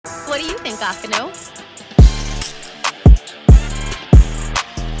What do you think, Akano?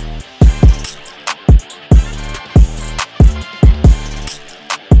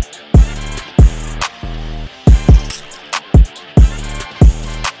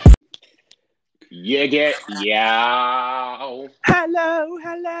 Yeah.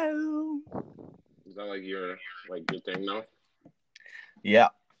 Hello. Is that like your thing now? Yeah.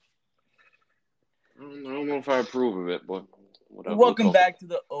 I don't know if I approve of it, but whatever. Welcome back to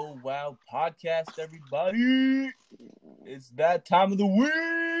the Oh Wow podcast, everybody. It's that time of the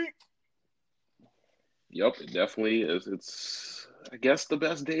week. Yep, it definitely is. It's, I guess, the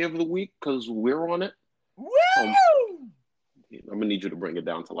best day of the week because we're on it. Woo! I'm gonna need you to bring it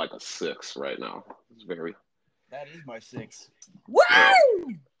down to like a 6 right now. It's very. That is my 6.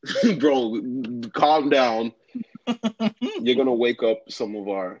 Woo! Bro, calm down. You're gonna wake up some of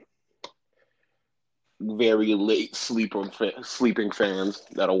our very late sleeping fans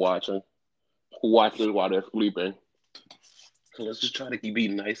that are watching, who watch it while they're sleeping. So let's just try to be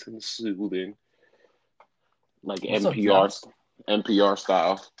nice and soothing, like What's NPR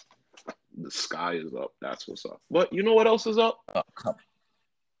style. The sky is up. That's what's up. But you know what else is up?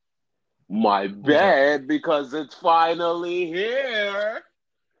 My bed, because it's finally here.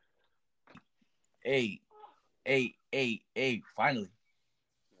 Hey, finally.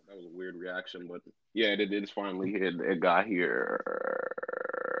 That was a weird reaction, but yeah, it is finally here. It got here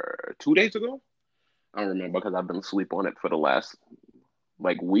 2 days ago. I don't remember because I've been asleep on it for the last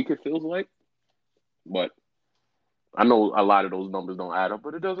week, it feels like. But I know a lot of those numbers don't add up,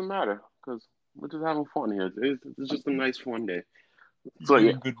 but it doesn't matter because we're just having fun here. It's just a nice, fun day. So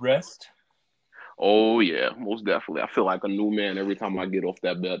yeah, good rest. Oh yeah, most definitely. I feel like a new man every time I get off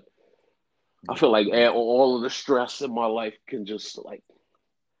that bed. I feel like all of the stress in my life can just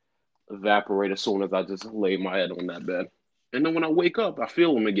evaporate as soon as I just lay my head on that bed. And then when I wake up, I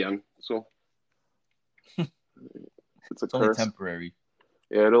feel them again. So it's only temporary.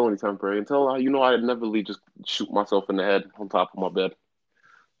 Yeah, it's only temporary. Until I never just shoot myself in the head on top of my bed.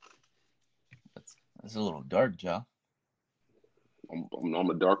 That's a little dark, Joe. I'm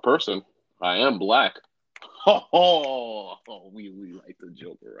a dark person. I am black. We like to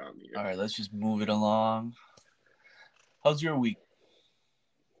joke around here. All right, let's just move it along. How's your week?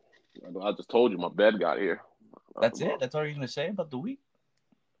 I just told you my bed got here. That's it? That's all you're going to say about the week?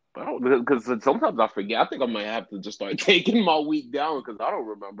 Because sometimes I forget. I think I might have to just start taking my week down because I don't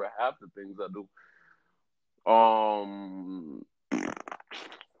remember half the things I do.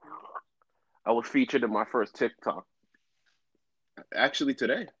 I was featured in my first TikTok. Actually,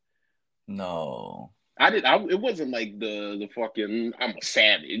 today. No. It wasn't like the fucking I'm a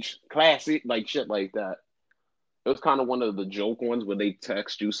savage classic shit like that. It was kind of one of the joke ones where they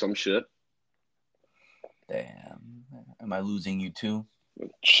text you some shit. Damn. Am I losing you too?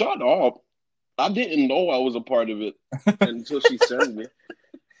 Shut up. I didn't know I was a part of it until she sent me.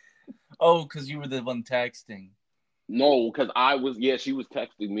 Oh, because you were the one texting. No, because she was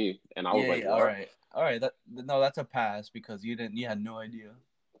texting me, and I was like, what? All right. That's a pass because you had no idea.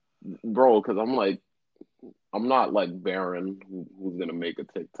 Bro, because I'm not like Baron who's going to make a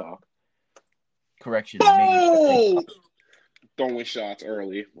TikTok. Correction. Throwing shots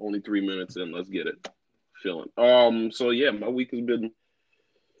early. Only 3 minutes in. Let's get it. Feeling. So yeah, my week has been.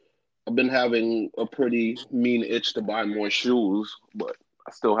 I've been having a pretty mean itch to buy more shoes, but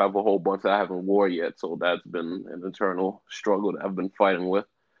I still have a whole bunch I haven't wore yet. So that's been an internal struggle that I've been fighting with.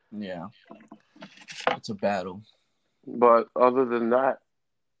 Yeah, it's a battle. But other than that,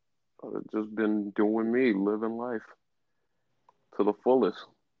 I've just been doing me, living life to the fullest.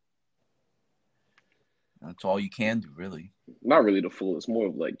 That's all you can do, really. Not really the fullest, more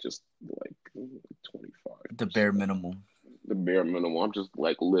of just 25. The bare minimum. The bare minimum. I'm just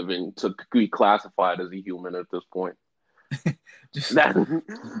living to be classified as a human at this point. Just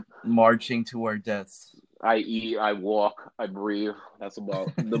marching to our deaths. I eat, I walk, I breathe. That's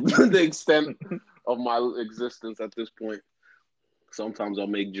about the extent of my existence at this point. Sometimes I'll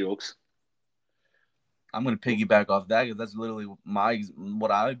make jokes. I'm gonna piggyback off that because that's literally what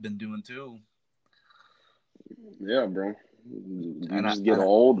I've been doing too. Yeah, bro. You just get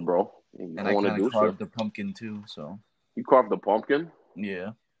old, bro. And I kind of carved the pumpkin too, so. You carved the pumpkin?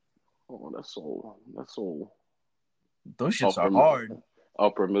 Yeah. Oh, that's so. Those shits are hard.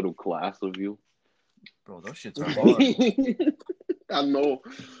 Upper middle class of you. Bro, those shits are hard. I know.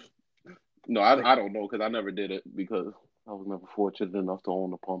 No, I don't know because I never did it because I was never fortunate enough to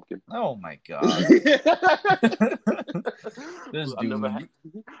own a pumpkin. Oh my god. This dude.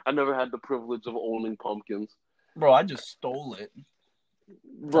 I never had the privilege of owning pumpkins. Bro, I just stole it.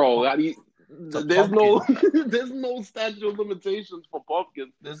 Bro, It's a There's pumpkin. no there's no statute of limitations for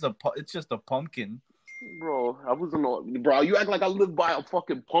pumpkins. It's just a pumpkin. Bro, I wasn't on. Bro, you act like I live by a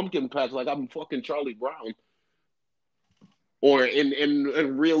fucking pumpkin patch, like I'm fucking Charlie Brown. Or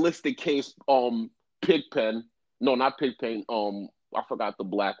in realistic case, Pigpen. No, not Pigpen. I forgot the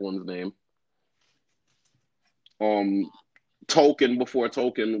black one's name. Token before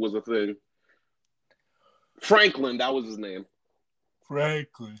Token was a thing. Franklin, that was his name.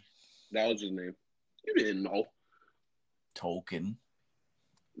 Franklin. That was his name. You didn't know. Token.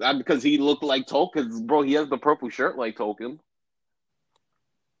 Not because he looked like Token, bro. He has the purple shirt like Token.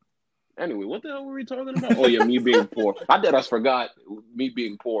 Anyway, what the hell were we talking about? Oh yeah, me being poor. I forgot me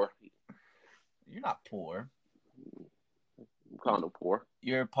being poor. You're not poor. I'm kind of poor.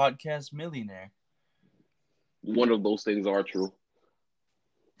 You're a podcast millionaire. One of those things are true.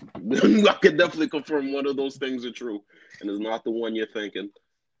 I can definitely confirm one of those things are true, and it's not the one you're thinking.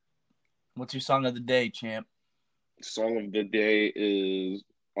 What's your song of the day, champ? Song of the day is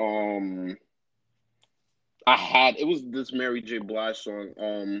it was this Mary J. Blige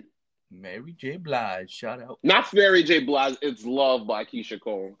song. Mary J. Blige, shout out. Not Mary J. Blige, it's Love by Keisha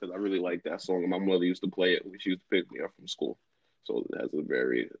Cole, because I really like that song, and my mother used to play it when she used to pick me up from school. So it has a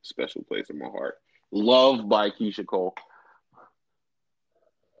very special place in my heart. Love by Keisha Cole.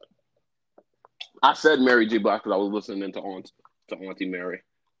 I said Mary J. Blige because I was listening to Auntie Mary.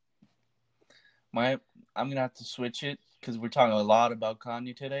 I'm gonna have to switch it because we're talking a lot about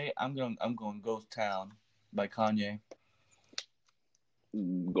Kanye today. I'm going Ghost Town by Kanye.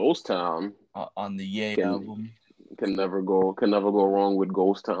 Ghost Town on the Ye album. Can never go wrong with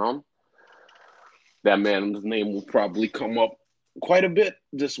Ghost Town. That man's name will probably come up quite a bit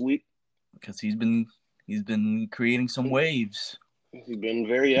this week because he's been creating some waves. He's been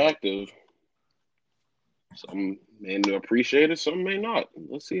very active. Some may appreciate it, some may not.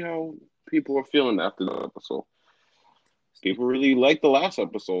 Let's see how people are feeling after the episode. People really liked the last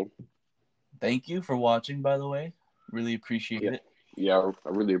episode. Thank you for watching, by the way. Really appreciate it. Yeah, I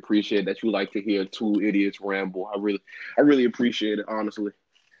really appreciate that you like to hear two idiots ramble. I really appreciate it, honestly.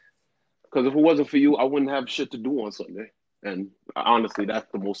 Because if it wasn't for you, I wouldn't have shit to do on Sunday. And honestly, that's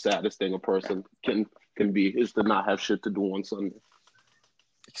the most saddest thing a person can be, is to not have shit to do on Sunday.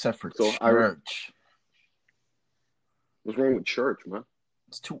 Except for church. What's wrong with church, man?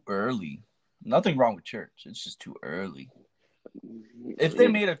 It's too early. Nothing wrong with church. It's just too early. If they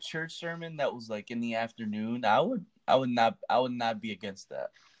made a church sermon that was like in the afternoon, I would not be against that.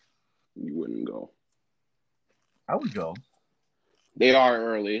 You wouldn't go. I would go. They are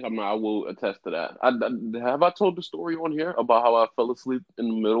early. I will attest to that. Have I told the story on here about how I fell asleep in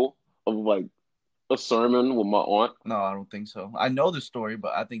the middle of like a sermon with my aunt? No, I don't think so. I know the story,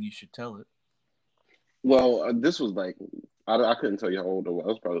 but I think you should tell it. Well, this was like, I couldn't tell you how old I was. I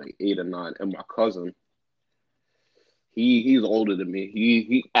was probably like 8 or 9. And my cousin, he's older than me.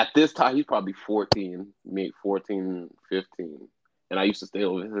 He at this time, he's probably 14, maybe 14, 15. And I used to stay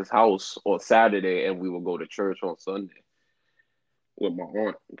over at his house on Saturday, and we would go to church on Sunday with my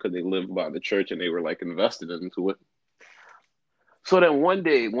aunt because they lived by the church and they were like invested into it. So then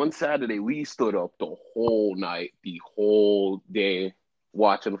one Saturday, we stood up the whole night, the whole day,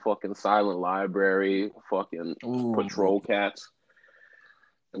 watching fucking Silent Library, fucking Patrol Cats.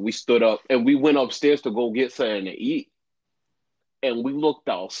 And we stood up and we went upstairs to go get something to eat. And we looked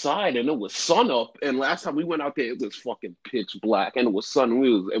outside and it was sun up. And last time we went out there, it was fucking pitch black and it was sun.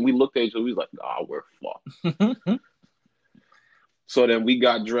 And we looked at each other, we was like, we're fucked. So then we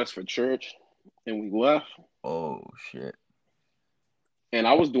got dressed for church and we left. Oh, shit. And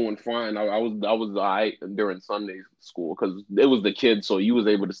I was doing fine. I was all right during Sunday school because it was the kids, so you was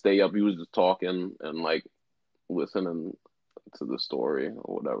able to stay up. You was just talking and like listening to the story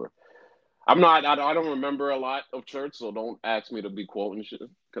or whatever. I don't remember a lot of church, so don't ask me to be quoting shit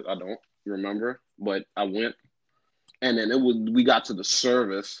because I don't remember. But I went, and then we got to the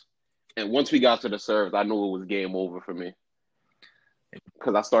service, and once we got to the service, I knew it was game over for me.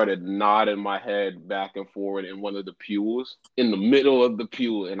 Because I started nodding my head back and forward in one of the pews, in the middle of the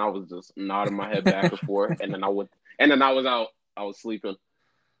pew, and I was just nodding my head back and forth. And then I was out. I was sleeping,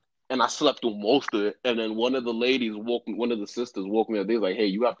 and I slept through most of it. And then one of the sisters woke me up. They was like, "Hey,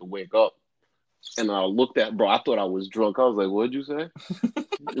 you have to wake up." And I looked at I thought I was drunk. I was like, "What'd you say?"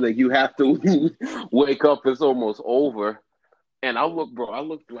 Like, you have to wake up. It's almost over. And I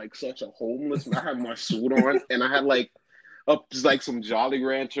looked like such a homeless man. I had my suit on, and I had just like some Jolly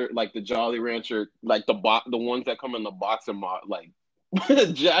Rancher, like the Jolly Rancher, like the ones that come in the box in my like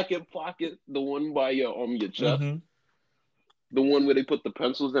jacket pocket, the one by your chest, the one where they put the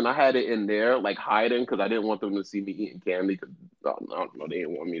pencils in. I had it in there, like hiding, because I didn't want them to see me eating candy. Cause I don't know, they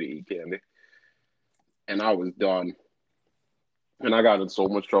didn't want me to eat candy. and I was done. And I got in so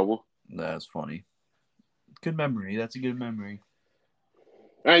much trouble. That's funny. Good memory. That's a good memory.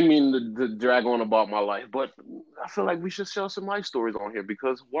 I mean to drag on about my life, but I feel like we should share some life stories on here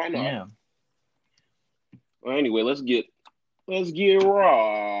because why not? Yeah. Well, anyway, let's get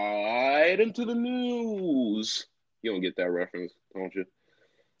right into the news. You don't get that reference, don't you?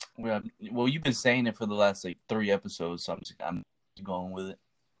 Well, you've been saying it for the last like 3 episodes, so I'm going with it.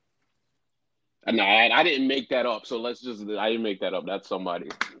 No, I didn't make that up. So I didn't make that up. That's somebody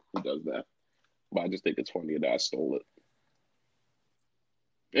who does that. But I just think it's funny that I stole it.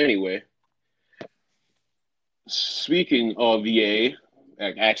 Anyway, speaking of VA,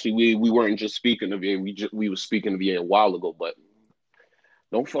 actually we weren't just speaking of VA. We were speaking of VA a while ago, but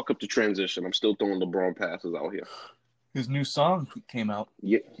don't fuck up the transition. I'm still throwing LeBron passes out here. His new song came out.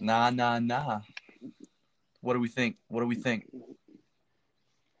 Yeah. Nah, nah, nah. What do we think?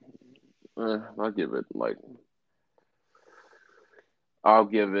 I'll give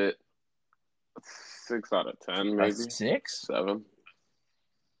it 6 out of 10, maybe. 6? 7.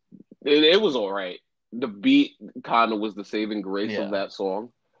 It was all right. The beat kind of was the saving grace of that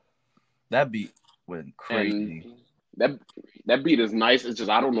song. That beat went crazy. And that beat is nice. It's just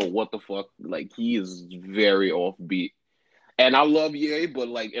I don't know what the fuck. Like he is very offbeat. And I love Ye, but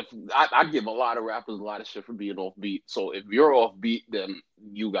like if I give a lot of rappers a lot of shit for being offbeat. So if you're offbeat, then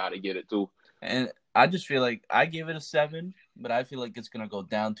you got to get it too. And I just feel like I give it a 7, but I feel like it's gonna go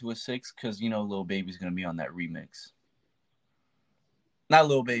down to a 6 because Lil Baby's gonna be on that remix. Not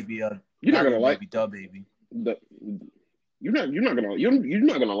Lil Baby. You're not gonna like Da Baby. You're not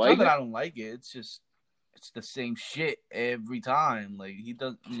gonna like Not that it. I don't like it. It's just it's the same shit every time. Like he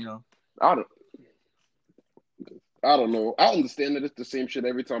does, I don't know. I understand that it's the same shit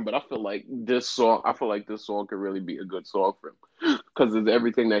every time, but I feel like this song could really be a good song for him because it's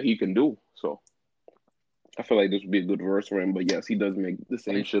everything that he can do. So I feel like this would be a good verse for him. But yes, he does make the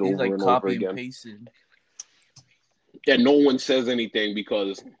same shit over and over again. And pasted. And no one says anything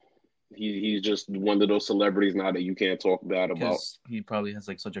because he's just one of those celebrities now that you can't talk bad about. He probably has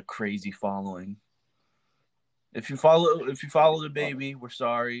like such a crazy following. If you follow the baby, we're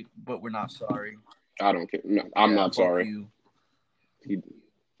sorry, but we're not sorry. I don't care. No, I'm not sorry. You.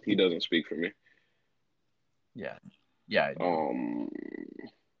 He doesn't speak for me. Yeah.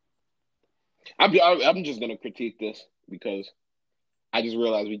 I'm just gonna critique this because I just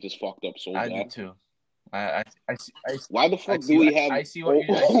realized we just fucked up so bad. I do too. I see. Why the fuck do we have? I see what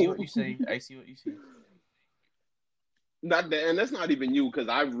you say. I see what you say. Not that, and that's not even you because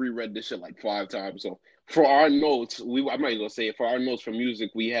I've reread this shit like 5 times. So for our notes, I might as well say it. For our notes for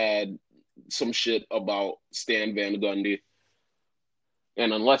music, we had some shit about Stan Van Gundy.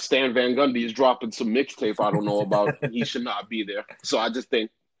 And unless Stan Van Gundy is dropping some mixtape I don't know about, he should not be there. So I just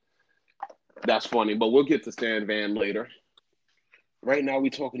think that's funny. But we'll get to Stan Van later. Right now,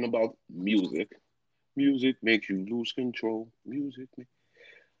 we're talking about music. Music makes you lose control. Music.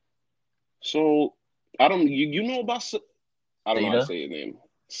 So, I don't, you know about, I don't know how to say his name.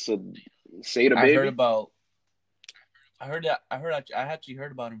 Seda Baby? I actually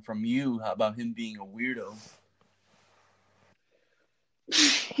heard about him from you, about him being a weirdo.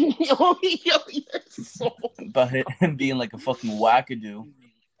 About him being like a fucking wackadoo.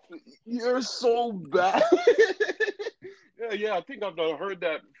 You're so bad. Yeah, I think I've heard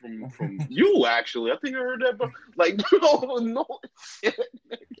that from you, actually. I think I heard that, but like, no shit.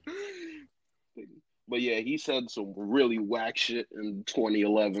 But yeah, he said some really whack shit in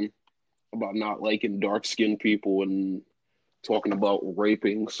 2011 about not liking dark-skinned people and talking about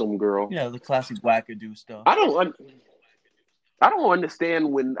raping some girl. Yeah, the classic wackadoo stuff. I don't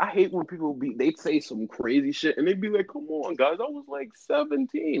understand I hate when people they'd say some crazy shit and they'd be like, "Come on, guys, I was like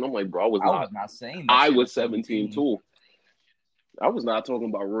 17." I'm like, bro, I was not saying that. I was 17 too. I was not talking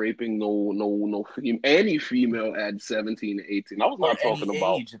about raping any female at 17 and 18. I was not talking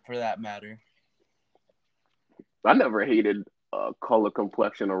about age for that matter. I never hated color,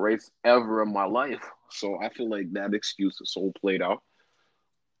 complexion, or race ever in my life. So I feel like that excuse is so played out.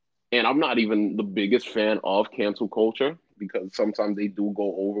 And I'm not even the biggest fan of cancel culture because sometimes they do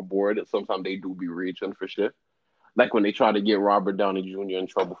go overboard and sometimes they do be reaching for shit. Like when they try to get Robert Downey Jr. in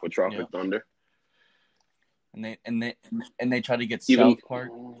trouble for Tropic Thunder. And they try to get South Park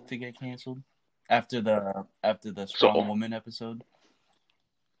to get canceled after the Strong Woman episode.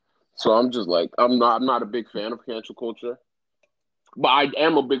 So I'm just like I'm not a big fan of cancel culture, but I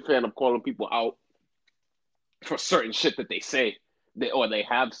am a big fan of calling people out for certain shit that they say or they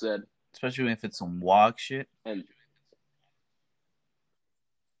have said, especially if it's some wog shit, and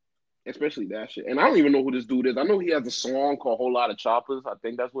especially that shit. And I don't even know who this dude is. I know he has a song called "Whole Lot of Choppers." I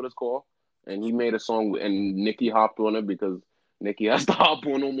think that's what it's called. and he made a song, and Nicki hopped on it because Nicki has to hop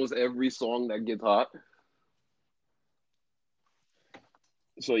on almost every song that gets hot.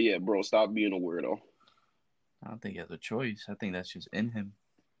 So yeah, bro, stop being a weirdo. I don't think he has a choice. I think that's just in him.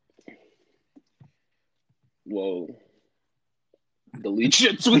 Well, delete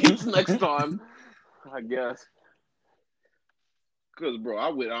your tweets next time, I guess. Because, bro, I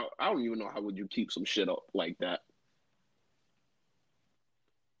don't even know how would you keep some shit up like that.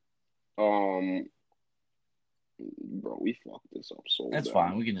 Bro, we fucked this up so That's bad.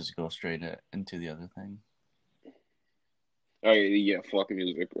 fine. We can just go straight into the other thing. Oh yeah, fuck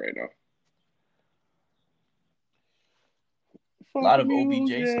music right now. A lot of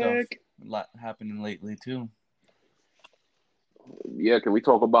OBJ stuff a lot happening lately too. Yeah, can we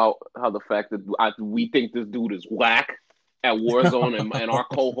talk about how the fact that we think this dude is whack at Warzone and our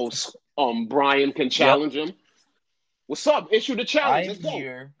co-host Bryan can challenge him? What's up? Issue the challenge. I'm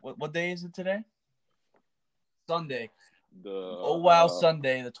here. What day is it today? Sunday.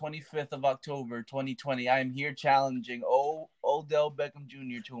 Sunday, the 25th of October, 2020. I am here challenging Odell Beckham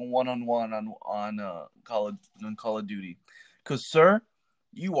Jr. to a one-on-one on Call of Duty. Cause sir,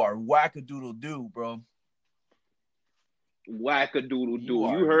 you are whack-a-doodle-doo, bro. Whack-a-doodle-doo.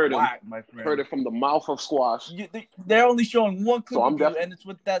 You heard whack, him. My friend. Heard it from the mouth of Squash. They're only showing one clip of you, and it's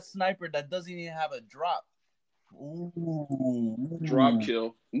with that sniper that doesn't even have a drop. Ooh. Drop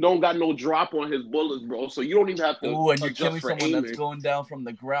kill. Don't got no drop on his bullets, bro. So you don't even have to. Ooh, and you're killing someone aiming. That's going down from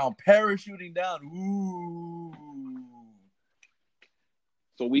the ground, parachuting down. Ooh.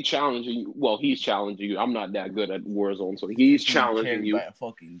 So we challenging you. Well, he's challenging you. I'm not that good at Warzone, so he's challenging you. By a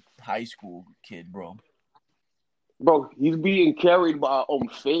fucking high school kid, bro. Bro, he's being carried by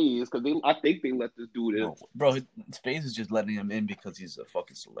FaZe because I think they let this dude in. Bro, FaZe is just letting him in because he's a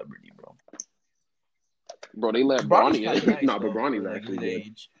fucking celebrity, bro. Bro, they let Bronny in. Nice, but Bronny's actually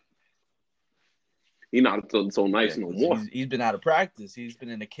good. He's not so nice no more. He's been out of practice. He's been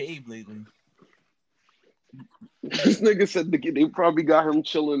in a cave lately. This nigga said they probably got him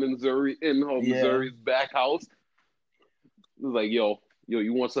chilling in Missouri's back house. It was like, yo,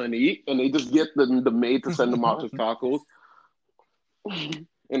 you want something to eat? And they just get the maid to send them out to tacos.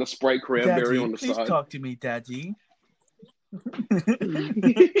 And a Sprite cranberry on the please side. Please talk to me, Daddy.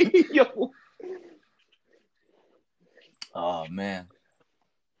 Yo. Oh, man.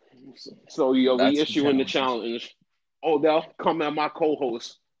 So, we issuing the challenge. Odell, come at my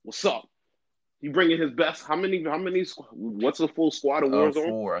co-host. What's up? He bringing his best. How many? What's the full squad of Warzone?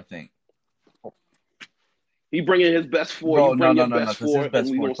 4, I think. He bringing his best 4. Bro, you bring no, your best 4, his best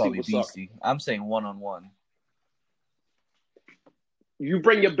and we 4 gonna probably see what's beastie. I'm saying one-on-one. You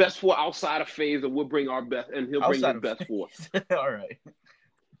bring your best 4 outside of FaZe, and we'll bring our best, and he'll bring his best 4. All right.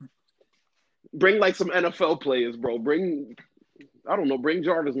 Bring like some NFL players, bro. Bring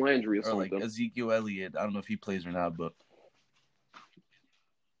Jarvis Landry or something. Like Ezekiel Elliott. I don't know if he plays or not, but.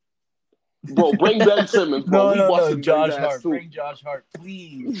 Bro, bring Ben Simmons, bro. No, Josh Hart. Bring Josh Hart,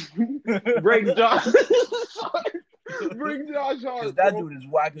 please. Bring Josh Hart. Because that dude is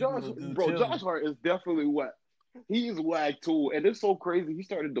whack. Bro, Josh Hart is definitely whack. He's whack too, and it's so crazy. He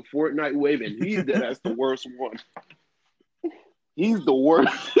started the Fortnite wave, and that's the worst one. He's the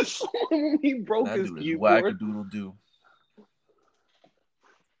worst. He broke his keyboard. That dude is whack-a-doodle-doo.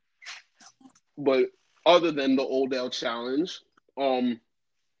 But other than the Odell challenge,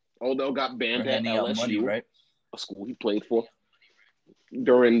 Odell got banned at LSU, money, right? A school he played for,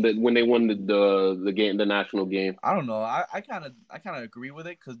 during when they won the game, the national game. I don't know. I kind of agree with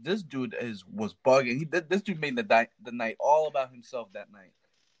it because this dude was bugging. This dude made the night all about himself that night.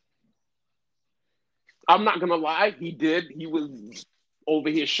 I'm not gonna lie, he did. He was over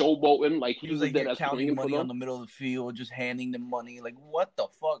here showboating, like he was like there counting money on the middle of the field, just handing them money. Like what the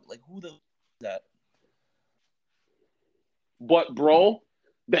fuck? Like who the that? But bro,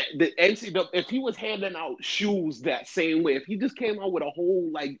 the NCAA, if he was handing out shoes that same way, if he just came out with a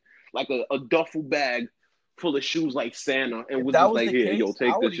whole like a duffel bag full of shoes like Santa and was just like, here, yo,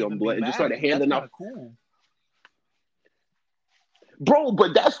 take this, young blood, and just started handing out. Cool. Bro,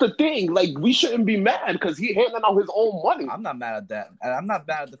 but that's the thing. Like, we shouldn't be mad because he handing out his own money. I'm not mad at that. And I'm not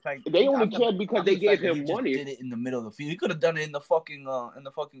mad at the fact that they only cared because they gave him money. He did it in the middle of the field. He could have done it in the fucking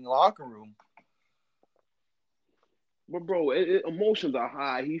locker room. But bro, emotions are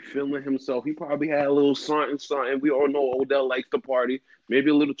high. He feeling himself. He probably had a little something. We all know Odell likes to party. Maybe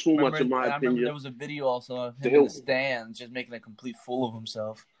a little too much, in my opinion. I remember there was a video also of him in the stands, just making a complete fool of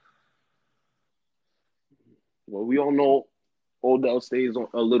himself. Well, we all know Odell stays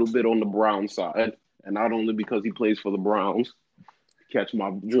a little bit on the Brown side, and not only because he plays for the Browns. Catch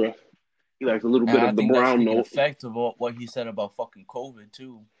my drift. He likes a little bit of the Brown note. Effect of what he said about fucking COVID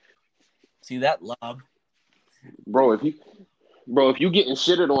too. See that lob, bro? If you getting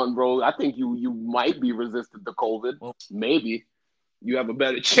shitted on, bro, I think you might be resistant to COVID. Well, maybe you have a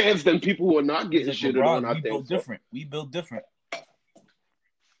better chance than people who are not getting like shitted LeBron, on. I think build different. We build different.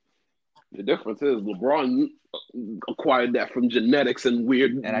 The difference is LeBron acquired that from genetics and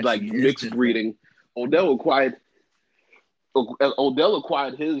weird like mixed breeding. Odell acquired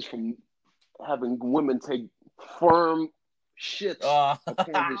his from having women take firm shits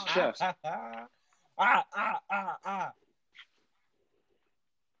upon his chest.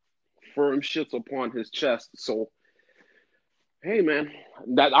 Firm shits upon his chest. So, hey man,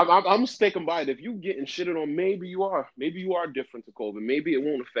 that I'm sticking by it. If you getting shitted on, maybe you are different to COVID. Maybe it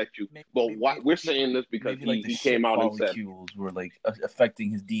won't affect you. But we're saying this because he came out and said were like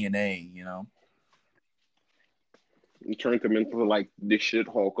affecting his DNA. You know, he turned him into like the shit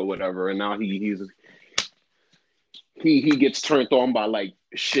Hulk or whatever, and now he gets turned on by like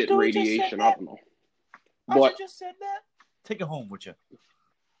shit radiation. I don't know. But just said that. Take it home with you.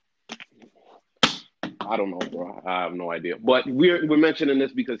 I don't know, bro. I have no idea. But we're mentioning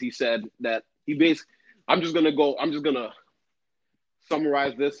this because he said that I'm just gonna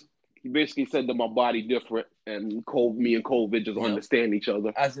summarize this. He basically said that my body different and me and COVID just understand each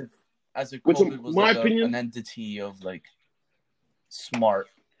other. As if COVID was like an entity of like smart,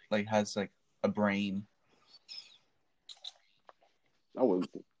 like has like a brain. That was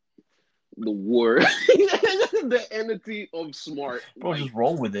the word. The entity of smart. Bro, just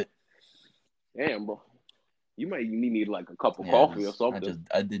roll with it. Damn, bro. You might need like a cup of coffee or something.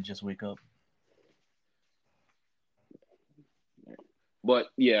 I did just wake up. But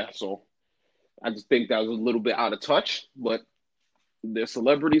yeah, so I just think that was a little bit out of touch. But they're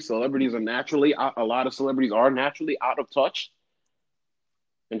celebrities. Celebrities are naturally a lot of celebrities are naturally out of touch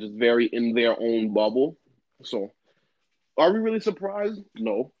and just very in their own bubble. So are we really surprised?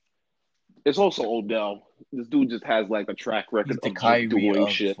 No. It's also Odell. This dude just has like a track record of just doing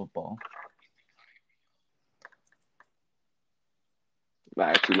shit. Football.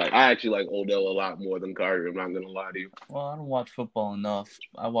 I actually like Odell a lot more than Kyrie. I'm not gonna lie to you. Well, I don't watch football enough.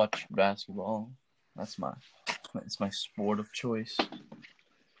 I watch basketball. It's my sport of choice. I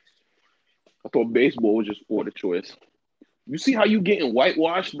thought baseball was your sport of choice. You see how you getting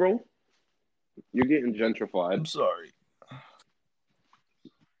whitewashed, bro? You're getting gentrified. I'm sorry.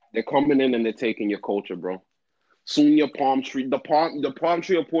 They're coming in and they're taking your culture, bro. Soon your palm tree, the palm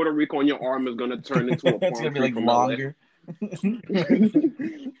tree of Puerto Rico on your arm is gonna turn into a palm it's gonna tree be like longer.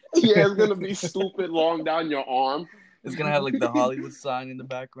 Yeah, it's gonna be stupid long down your arm. It's gonna have like the Hollywood sign in the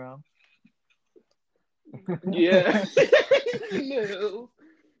background. Yeah. No.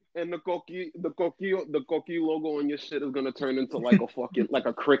 And the coqui logo on your shit is gonna turn into like a fucking like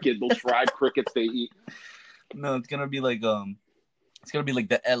a cricket, those fried crickets they eat. No, it's gonna be like the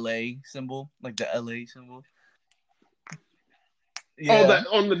LA symbol, like the LA symbol. Yeah. Oh, that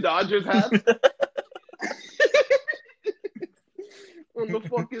on the Dodgers hat. On the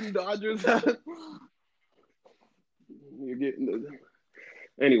fucking Dodgers hat. You're getting the.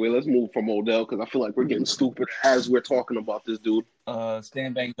 Anyway, let's move from Odell because I feel like we're getting stupid as we're talking about this dude.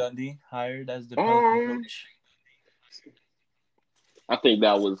 Stan Van Gundy hired as the coach. I think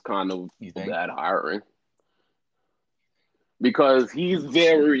that was kind of bad hiring because he's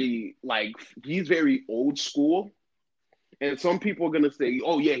very old school, and some people are gonna say,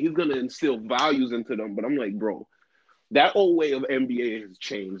 "Oh yeah, he's gonna instill values into them," but I'm like, bro. That old way of NBA has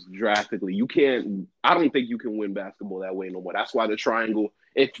changed drastically. I don't think you can win basketball that way no more. That's why the triangle,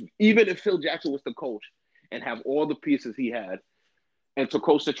 even if Phil Jackson was the coach and have all the pieces he had, and to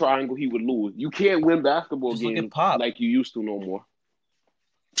coach the triangle, he would lose. You can't win basketball games like you used to no more.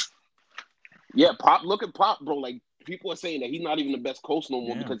 Yeah, look at Pop, bro. Like, people are saying that he's not even the best coach no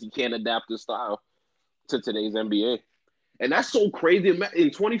more because he can't adapt his style to today's NBA. And that's so crazy. In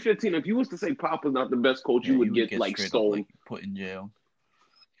 2015, if you was to say Pop was not the best coach, you would get like stoned. Like, put in jail.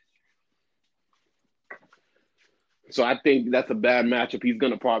 So I think that's a bad matchup. He's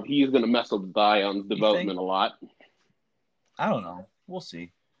gonna mess up Zion's development a lot. I don't know. We'll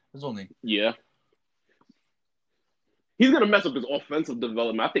see. Yeah. He's gonna mess up his offensive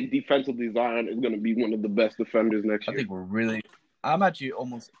development. I think defensively Zion is gonna be one of the best defenders next year. I think I'm actually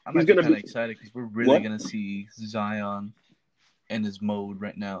kind of excited because we're really gonna see Zion in his mode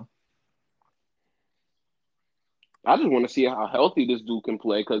right now. I just want to see how healthy this dude can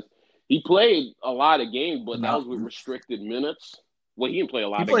play because he played a lot of games, but that was with restricted minutes. Well, he didn't play a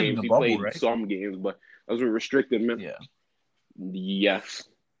lot of games. He played some games, but that was with restricted minutes. Yeah. Yes.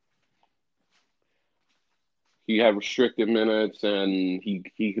 He had restricted minutes, and he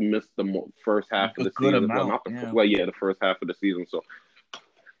missed the first half of the season. Amount, the first half of the season. So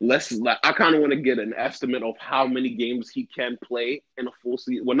I kind of want to get an estimate of how many games he can play in a full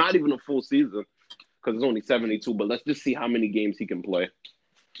season. Well, not even a full season because it's only 72, but let's just see how many games he can play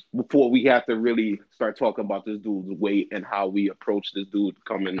before we have to really start talking about this dude's weight and how we approach this dude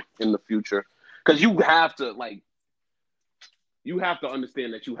coming in the future. Because you have to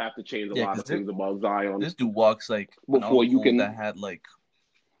understand that you have to change a lot of things about Zion. This dude walks like before you can that had like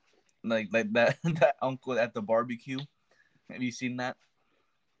that that uncle at the barbecue. Have you seen that?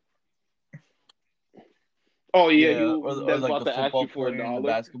 Oh yeah, or like the football player in the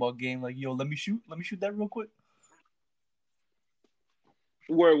basketball game. Like, yo, let me shoot that real quick.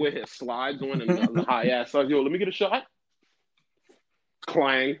 Where with his slides on and the high ass, yo, let me get a shot.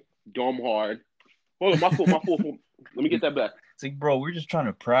 Clang, dumb hard. Hold on, my foot. Let me get that back. It's like, bro, we're just trying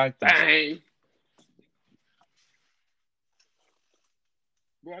to practice. Bang.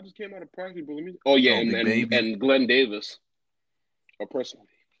 Bro, I just came out of practice, bro. Oh yeah, and Glenn Davis, a person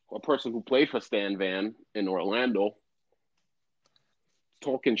who played for Stan Van in Orlando,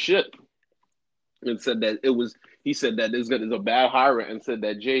 talking shit, and said that he said that this is a bad hire, and said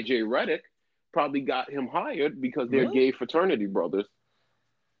that JJ Redick probably got him hired because they're gay fraternity brothers.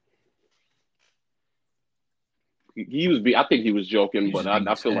 I think he was joking, but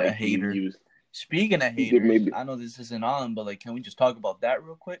I feel like he was. Speaking of haters, I know this isn't on, but like, can we just talk about that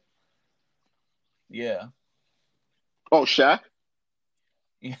real quick? Yeah. Oh, Shaq?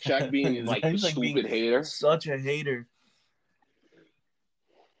 Shaq being like a stupid hater. Such a hater.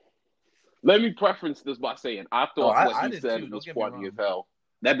 Let me preference this by saying I thought what he said was funny as hell.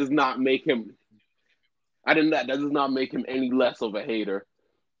 That does not make him. That does not make him any less of a hater.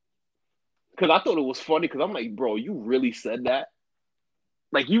 Because I thought it was funny. Because I'm like, bro, you really said that?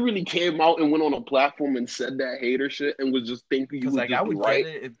 Like, you really came out and went on a platform and said that hater shit and was just thinking you was just right? Because, like, I would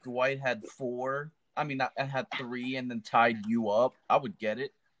get it if Dwight had 4. I mean, I had 3 and then tied you up. I would get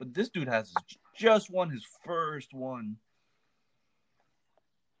it. But this dude has just won his first one.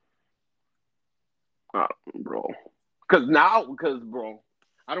 Bro. Because, bro,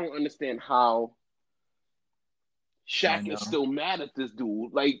 I don't understand how Shaq is still mad at this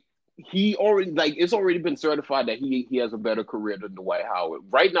dude. Like, it's already been certified that he has a better career than Dwight Howard.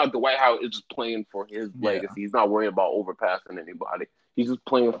 Right now, Dwight Howard is just playing for his legacy. He's not worrying about overpassing anybody. He's just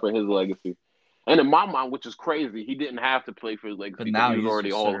playing for his legacy. And in my mind, which is crazy, he didn't have to play for his legacy because he was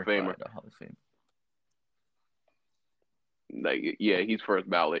already a Hall of Famer. Like, yeah, he's first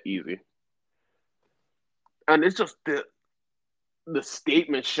ballot, easy. And it's just the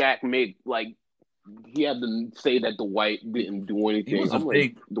statement Shaq made, like, he had to say that Dwight didn't do anything.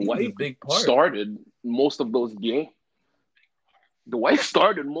 Dwight started most of those games. Dwight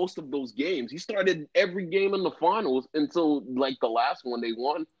started most of those games. He started every game in the finals until, like, the last one they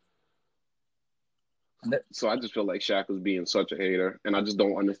won. So I just feel like Shaq was being such a hater, and I just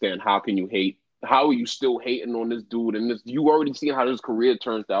don't understand how can you hate. How are you still hating on this dude? And you already seen how his career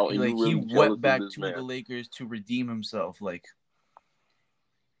turns out. And like, he went back to the Lakers to redeem himself. Like,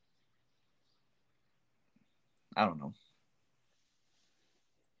 I don't know.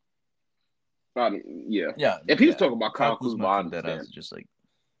 Yeah. If he's talking about Kyle Kuzma, that has just like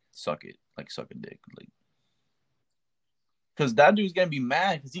suck it, like suck a dick, like, because that dude's gonna be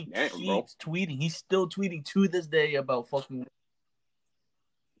mad because he keeps tweeting. He's still tweeting to this day about fucking.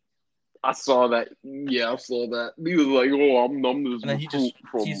 I saw that. Yeah, I saw that. He was like, "Oh, I'm this." And then he's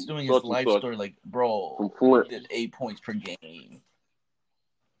doing his life story like, "Bro, did 8 points per game."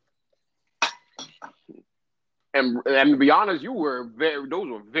 And to be honest, those were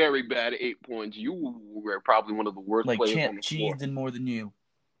very bad 8 points. You were probably one of the worst players on the floor. Cheese did more than you.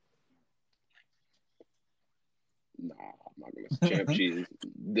 Nah, I'm not gonna say Champ Cheese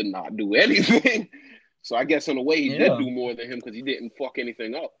did not do anything. So I guess in a way he did do more than him because he didn't fuck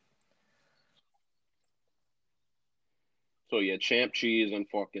anything up. So yeah, Champ Cheese and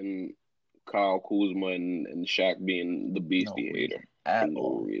fucking Kyle Kuzma and Shaq being the beastie hater for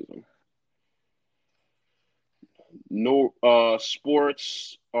no reason. No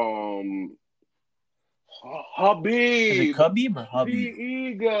sports. Habib. Is it Khabib or Habib? The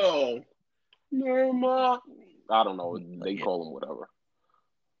Eagle. Nurma. I don't know. They call him whatever.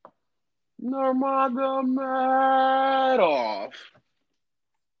 Nurmagomedov.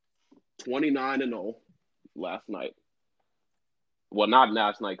 29-0 last night. Well, not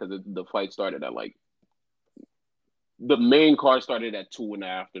last night because the fight started at the main card started at 2 in the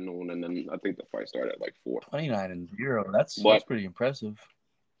afternoon, and then I think the fight started at 4. 29-0. That's pretty impressive.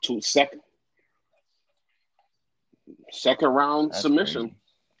 Second round submission, crazy.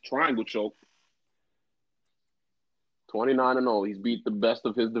 Triangle choke. 29-0. He's beat the best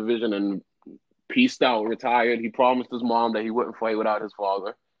of his division and peaced out, retired. He promised his mom that he wouldn't fight without his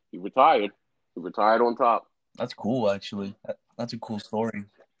father. He retired. He retired on top. That's cool, actually. That's a cool story.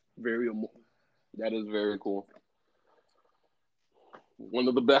 That is very cool. One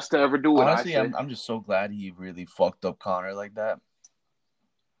of the best to ever do it. Honestly, I'm just so glad he really fucked up Conor like that.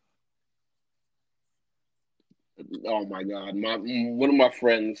 Oh my God! One of my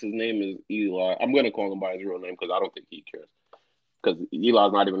friends, his name is Eli. I'm gonna call him by his real name because I don't think he cares. Because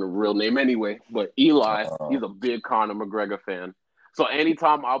Eli's not even a real name anyway. But Eli, he's a big Conor McGregor fan. So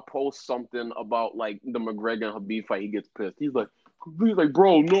anytime I post something about like the McGregor and Khabib fight, he gets pissed. He's like,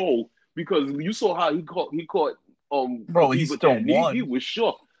 bro, no, because you saw how he caught bro, he still won. He was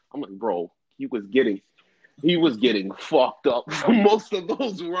shook. I'm like, bro, he was getting fucked up for most of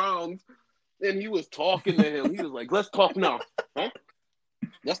those rounds. And he was talking to him. He was like, let's talk now. Huh?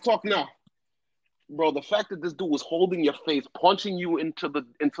 Let's talk now. Bro, the fact that this dude was holding your face, punching you into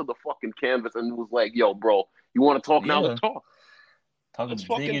the fucking canvas and was like, yo, bro, you want to talk now? Let's talk. Let's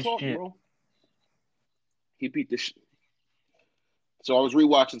fucking talk, shit. Bro. He beat the shit. So I was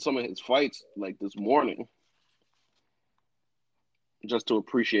rewatching some of his fights like this morning just to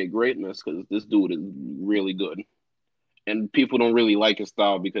appreciate greatness because this dude is really good. And people don't really like his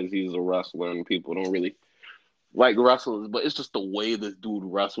style because he's a wrestler and people don't really like wrestlers, but it's just the way this dude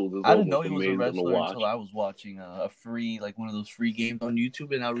wrestles is I didn't know he was a wrestler until I was watching a free, like one of those free games on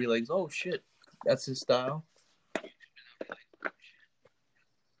YouTube, and I realized, oh shit, that's his style.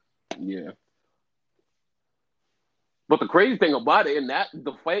 Yeah. But the crazy thing about it, in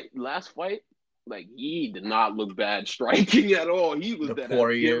last fight, like he did not look bad striking at all. He was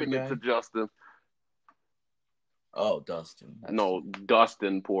giving it to Justin. Oh, Dustin. No,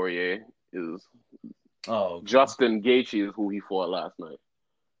 Dustin Poirier is. Oh, okay. Justin Gaethje is who he fought last night.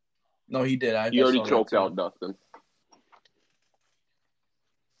 No, he did. He already choked out Dustin.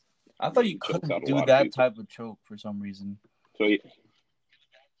 I thought you couldn't do that type of choke for some reason. So,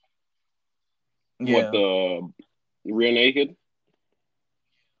 what, the rear naked?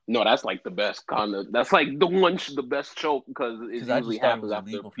 No, that's like the best kind of. That's like the best choke because it usually happens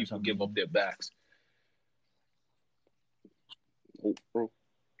after people give up their backs. Oh, bro.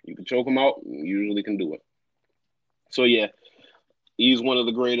 You can choke him out. You usually can do it. So, yeah, he's one of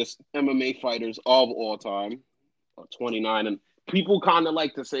the greatest MMA fighters of all time, 29. And people kind of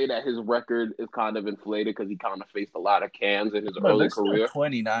like to say that his record is kind of inflated because he kind of faced a lot of cans in his early career.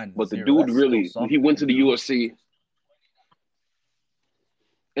 29. But the dude he went to the UFC.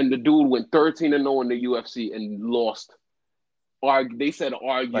 And the dude went 13-0 in the UFC and lost. They said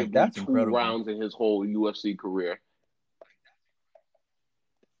arguably 2 rounds in his whole UFC career.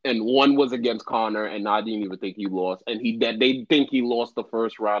 And one was against Conor, and I didn't even think he lost. And they think he lost the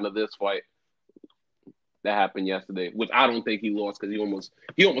first round of this fight that happened yesterday, which I don't think he lost because he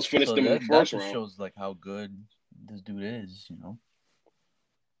almost finished him in the first round. That shows like how good this dude is, you know.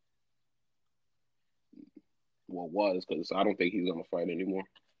 Well, because I don't think he's gonna fight anymore.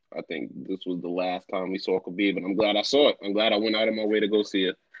 I think this was the last time we saw Khabib, and I'm glad I saw it. I'm glad I went out of my way to go see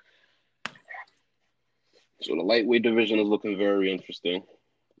it. So the lightweight division is looking very interesting.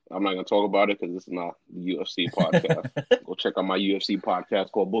 I'm not going to talk about it because this is not the UFC podcast. Go check out my UFC podcast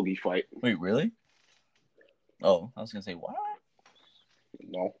called Boogie Fight. Wait, really? Oh, I was going to say, what?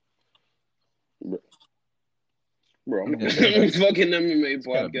 No. Bro, I'm fucking MMA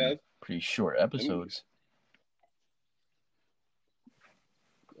podcast. Pretty short episodes.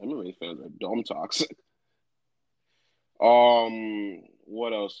 MMA fans are dumb toxic.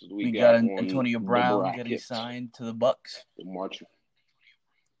 What else do we got? Antonio Brown getting signed to the Bucks. The March.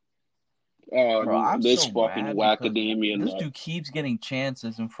 Bro, this so fucking Wackademia. This dude keeps getting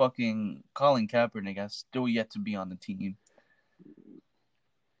chances, and fucking Colin Kaepernick has still yet to be on the team.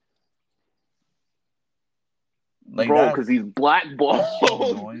 Like, bro, because he's blackballed.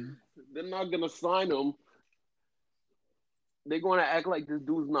 So they're not gonna sign him. They're gonna act like this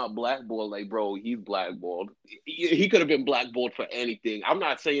dude's not blackballed. Like, bro, he's blackballed. He could have been blackballed for anything. I'm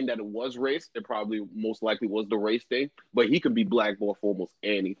not saying that it was race. It probably most likely was the race thing, but he could be blackballed for almost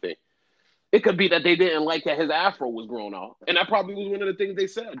anything. It could be that they didn't like that his afro was grown out, and that probably was one of the things they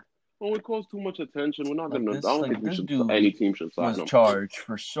said. Oh, it caused too much attention. We're not gonna. I don't think any team should sign him. Was charged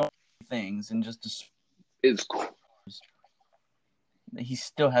for so many things, and just it's cool. He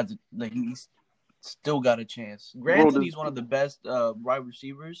still has he's still got a chance. Granted, he's one of the best wide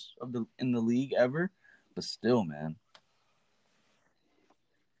receivers in the league ever, but still, man.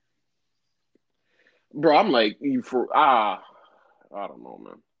 Bro, I'm like I don't know,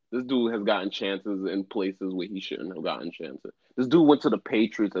 man. This dude has gotten chances in places where he shouldn't have gotten chances. This dude went to the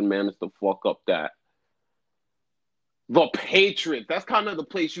Patriots and managed to fuck up that The Patriots. That's kind of the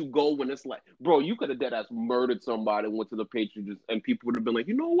place you go when it's like, bro, you could have dead ass murdered somebody and went to the Patriots, and people would have been like,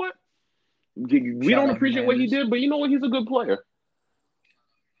 you know what? We don't appreciate what he did, but you know what? He's a good player.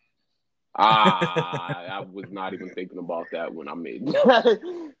 I was not even thinking about that when I made that.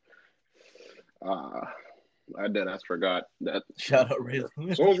 I dead ass forgot that. Shout out Ray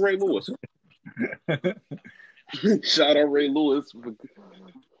Lewis. So was Ray Lewis. Shout out Ray Lewis.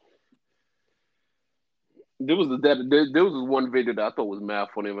 There was this one video that I thought was mad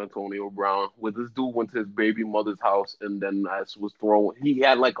funny of Antonio Brown, where this dude went to his baby mother's house and then was throwing. He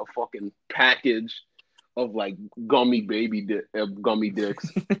had like a fucking package of like gummy dicks,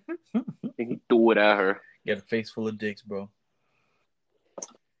 and he threw it at her. You got a face full of dicks, bro.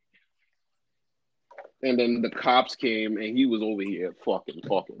 And then the cops came, and he was over here fucking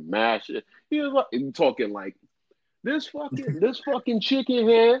mad shit. He was like, talking like this fucking chicken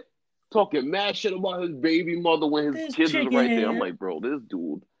head. Talking mad shit about his baby mother when his kids is right there. I'm like, bro, this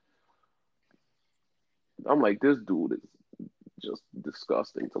dude is just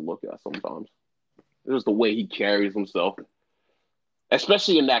disgusting to look at sometimes. There's the way he carries himself.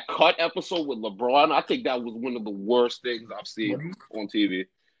 Especially in that cut episode with LeBron. I think that was one of the worst things I've seen on TV.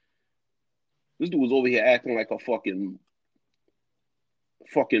 This dude was over here acting like a fucking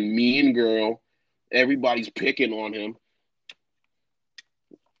mean girl. Everybody's picking on him.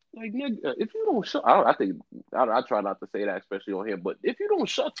 Like, nigga, if you don't shut, I try not to say that, especially on him. But if you don't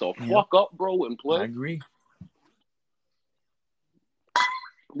shut the fuck up, bro, and play, I agree.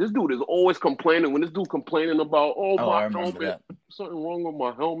 This dude is always complaining. When this dude complaining about, my helmet, that. something wrong with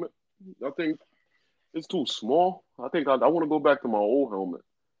my helmet. I think it's too small. I think I want to go back to my old helmet.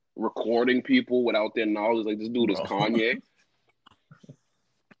 Recording people without their knowledge, like this dude is Kanye.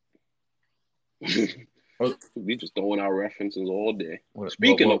 We just throwing out references all day.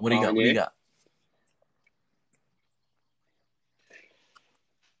 Speaking of what do you got?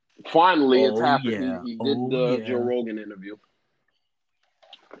 Finally, it's happened. Yeah. He did the Joe Rogan interview.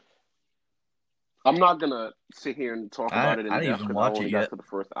 I'm not gonna sit here and talk about it in depth because I only got to the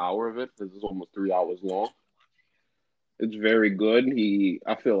first hour of it because it's almost 3 hours long. It's very good.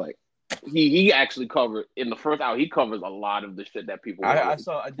 I feel like he actually covered in the first hour. He covers a lot of the shit that people.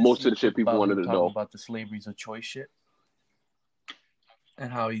 Most of the shit people wanted to know about the slavery's a choice shit,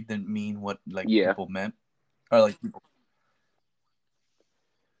 and how he didn't mean what people meant, or like people.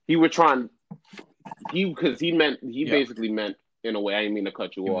 He was trying. He basically meant in a way. I didn't mean to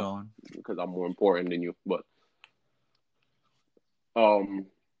cut you off because I'm more important than you, but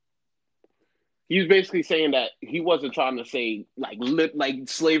he was basically saying that he wasn't trying to say like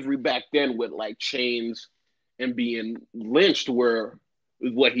slavery back then with like chains and being lynched were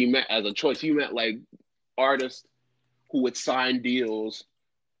what he meant as a choice. He meant like artists who would sign deals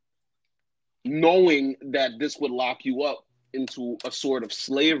knowing that this would lock you up into a sort of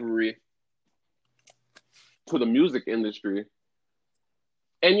slavery to the music industry.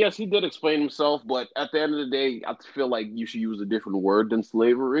 And yes, he did explain himself, but at the end of the day, I feel like you should use a different word than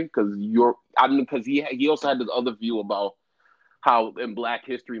slavery because he also had this other view about how in Black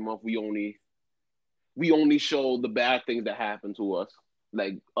History Month we only show the bad things that happen to us,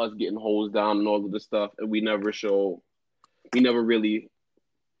 like us getting hosed down and all of this stuff, and we never really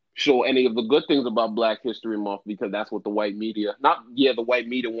show any of the good things about Black History Month because that's what the white media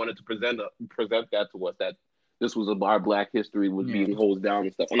wanted to present that to us, that this was about our Black history was being hosed down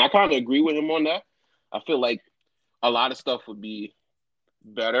and stuff. And I kind of agree with him on that. I feel like a lot of stuff would be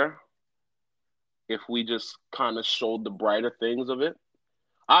better if we just kind of showed the brighter things of it.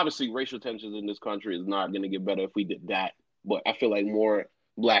 Obviously, racial tensions in this country is not going to get better if we did that. But I feel like more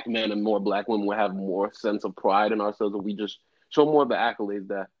Black men and more Black women will have more sense of pride in ourselves if we just show more of the accolades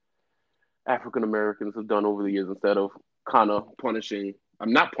that African Americans have done over the years instead of kind of punishing.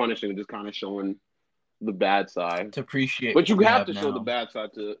 I'm not punishing, just kind of showing the bad side to appreciate, but you have to show the bad side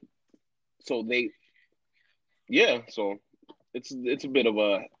so it's a bit of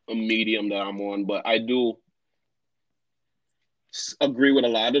a medium that I'm on, but I do agree with a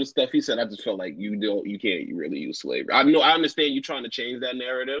lot of the stuff he said. I just felt like you can't really use slavery. I understand you trying to change that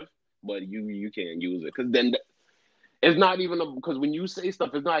narrative, but you can't use it because then it's not even because when you say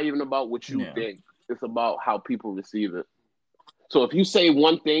stuff, it's not even about what you think. It's about how people receive it. So if you say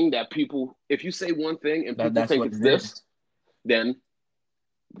one thing and people think it's this, then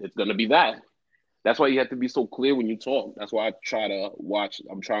it's going to be that. That's why you have to be so clear when you talk. That's why I try to watch.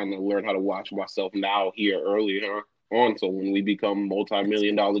 I'm trying to learn how to watch myself now here earlier on. So when we become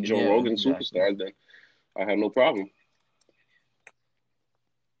multi-million-dollar Joe Rogan superstars, then I have no problem.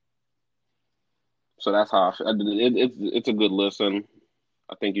 So that's how I feel. It's a good listen.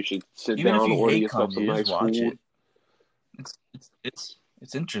 I think you should sit down and order yourself some nice food.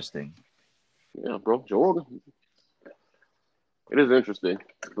 It's interesting. Yeah, bro, Joe Rogan. It is interesting.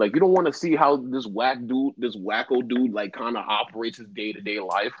 Like, you don't want to see how this wacko dude, like, kind of operates his day-to-day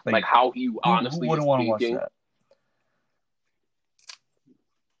life. Like how he honestly who is wouldn't want to watch thinking. that?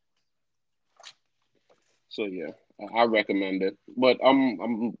 So yeah, I recommend it. But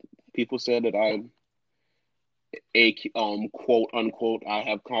people said that quote unquote, I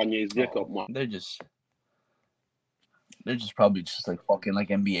have Kanye's dick up my. They're just probably just like fucking like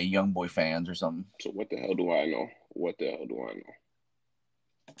NBA YoungBoy fans or something. So what the hell do I know? What the hell do I know?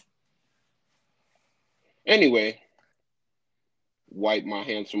 Anyway, wipe my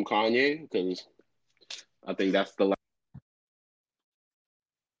hands from Kanye because I think that's the last.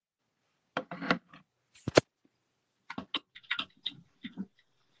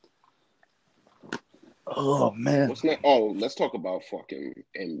 Oh man. What's next? Oh, let's talk about fucking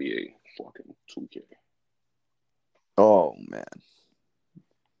NBA fucking 2K. Oh man.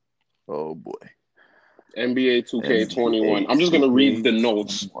 Oh boy. NBA 2K21. I'm just gonna read the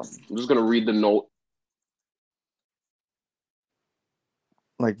notes. I'm just gonna read the note.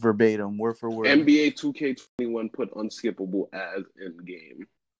 Like verbatim, word for word. NBA 2K21 put unskippable as in game.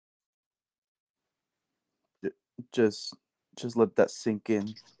 Just let that sink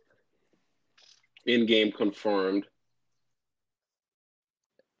in. In game confirmed.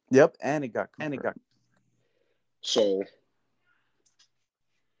 Yep, and it got confirmed. So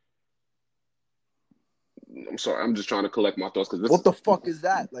I'm sorry, I'm just trying to collect my thoughts because what the fuck is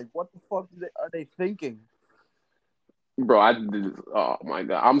that? Like, what the fuck are they thinking? Bro, oh my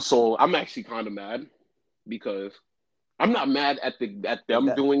god, I'm actually kind of mad because I'm not mad at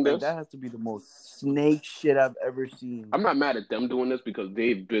them doing this. That has to be the most snake shit I've ever seen. I'm not mad at them doing this because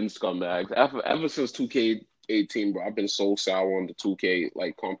they've been scumbags ever since 2K18, bro. I've been so sour on the 2K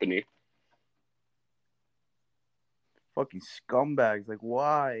like company. Fucking scumbags. Like,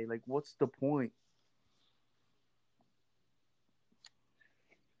 why? Like, what's the point?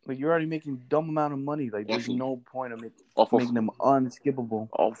 Like, you're already making a dumb amount of money. Like, there's no point of making them unskippable.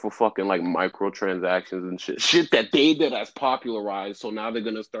 All for fucking, like, microtransactions and shit. Shit that they did as popularized, so now they're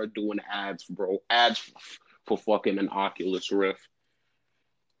gonna start doing ads, bro. Ads for fucking an Oculus Rift.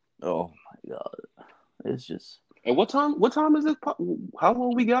 Oh, my God. It's just... And what time is it? How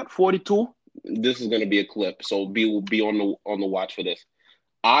long we got? 42? This is gonna be a clip, so be on the watch for this.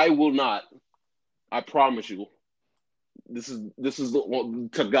 I will not, I promise you, this is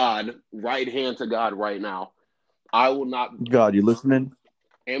to God, right hand to God right now. I will not. God, you listening?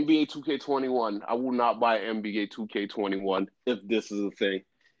 NBA 2K21. I will not buy NBA 2K21 if this is a thing.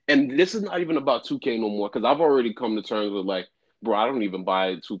 And this is not even about 2K no more because I've already come to terms with like, bro, I don't even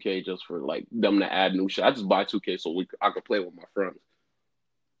buy 2K just for like them to add new shit. I just buy 2K so I can play with my friends.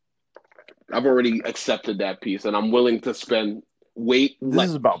 I've already accepted that piece, and I'm willing to spend weight. This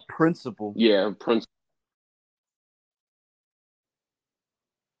is about principle. Yeah, principle.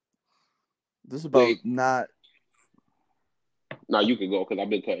 This is about not. Now you can go because I've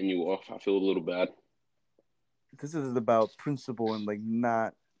been cutting you off. I feel a little bad. This is about principle and like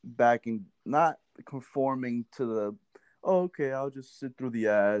not conforming to the. Oh, okay, I'll just sit through the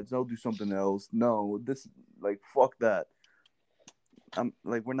ads. I'll do something else. No, this like fuck that. I'm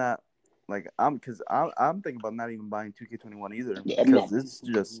like we're not. Like I'm thinking about not even buying 2K21 either because it's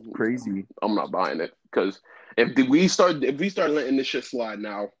just crazy. I'm not buying it because if we start letting this shit slide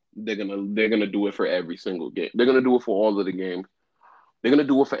now, they're gonna do it for every single game. They're gonna do it for all of the games. They're gonna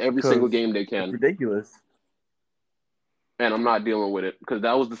do it for every single game they can. It's ridiculous. And I'm not dealing with it because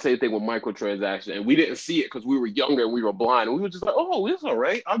that was the same thing with microtransactions, and we didn't see it because we were younger and we were blind. And we were just like, "Oh, it's all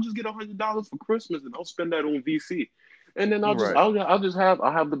right. I'll just get $100 for Christmas and I'll spend that on VC." And then I'll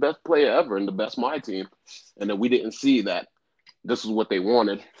have the best player ever and the best my team. And then we didn't see that this is what they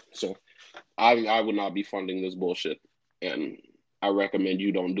wanted. So I would not be funding this bullshit. And I recommend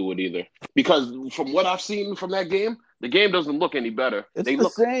you don't do it either. Because from what I've seen from that game, the game doesn't look any better. It's the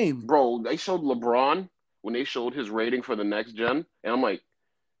same. Bro, they showed LeBron when they showed his rating for the next gen. And I'm like,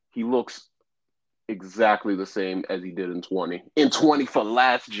 he looks exactly the same as he did in 20. In 20 for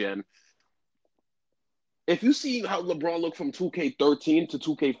last gen. If you see how LeBron looked from 2K13 to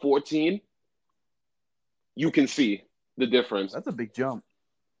 2K14, you can see the difference. That's a big jump.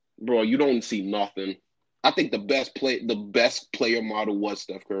 Bro, you don't see nothing. I think the best player model was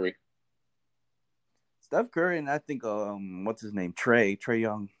Steph Curry. Steph Curry and I think what's his name? Trae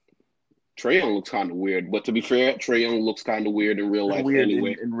Young. Trae Young looks kind of weird, but to be fair, Trae Young looks kind of weird in real life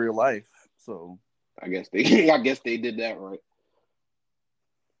anyway. In real life, so I guess they did that right.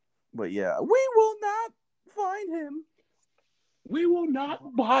 But yeah, we will not find him. We will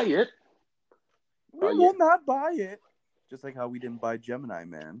not buy it. We will not buy it. Just like how we didn't buy Gemini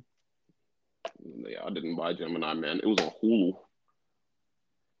Man. Yeah, I didn't buy Gemini Man. It was on Hulu.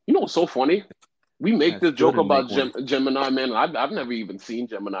 You know what's so funny? We make this joke about Gemini Man. I've never even seen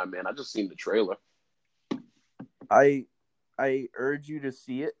Gemini Man. I just seen the trailer. I urge you to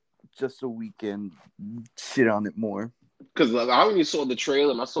see it just so we can shit on it more. Because I only saw the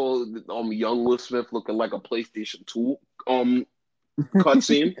trailer and I saw young Will Smith looking like a PlayStation 2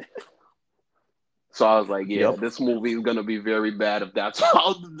 cutscene. So I was like, yeah, This movie is gonna be very bad if that's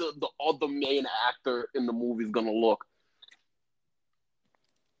how the main actor in the movie is gonna look.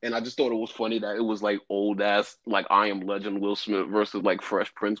 And I just thought it was funny that it was like old ass, like I Am Legend Will Smith versus like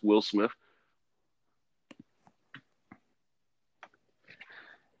Fresh Prince Will Smith.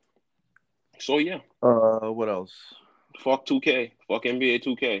 So yeah. What else? Fuck 2K. Fuck NBA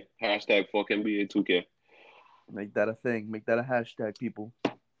 2K. Hashtag fuck NBA 2K. Make that a thing. Make that a hashtag, people.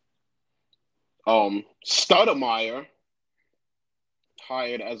 Stoudemire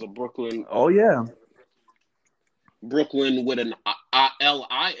hired as a Brooklyn. Oh yeah. Brooklyn with an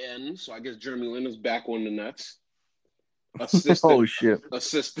Lin, so I guess Jeremy Lin is back on the Nets.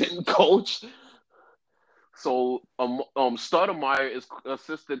 Assistant coach. So Stoudemire is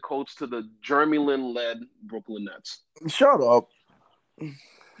assistant coach to the Jeremy Lin-led Brooklyn Nets. Shut up.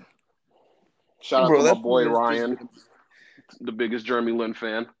 Shout out to my boy Ryan, the biggest Jeremy Lin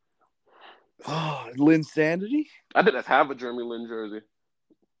fan. Oh, Lin Sanity? I didn't have a Jeremy Lin jersey.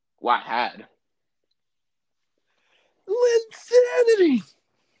 Well, I had. Linsanity.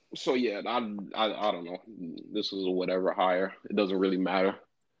 So yeah, I don't know. This is a whatever hire. It doesn't really matter.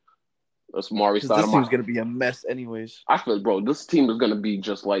 That's Mari Stoudemire. This team's gonna be a mess, anyways. I feel, bro, this team is gonna be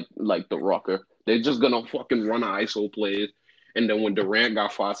just like the Rucker. They're just gonna fucking run ISO plays, and then when Durant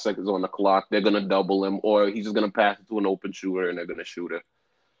got 5 seconds on the clock, they're gonna double him, or he's just gonna pass it to an open shooter, and they're gonna shoot it.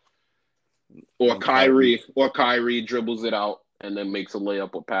 Or Kyrie dribbles it out and then makes a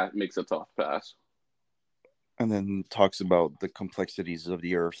layup or makes a tough pass. And then talks about the complexities of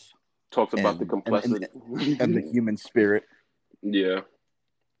the earth. Talks about the complexity and the human spirit. Yeah.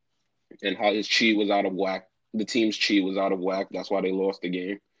 And how his chi was out of whack. The team's chi was out of whack. That's why they lost the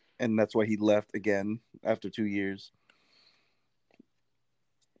game. And that's why he left again after 2 years.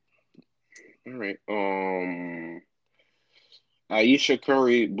 All right. Ayesha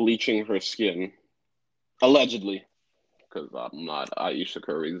Curry bleaching her skin. Allegedly. Because I'm not Ayesha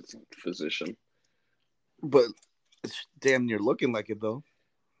Curry's physician. But it's damn near looking like it, though.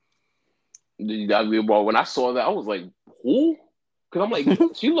 Well, when I saw that, I was like, who? Because I'm like,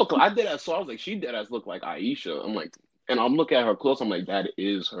 she looked like, I did that, so I was like, she did as look like Ayesha. I'm like, and I'm looking at her close, I'm like, that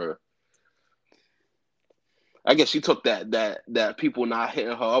is her. I guess she took that people not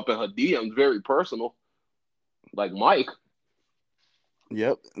hitting her up in her DMs very personal. Like Mike.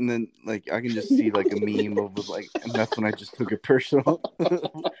 Yep. And then like I can just see like a meme of like, and that's when I just took it personal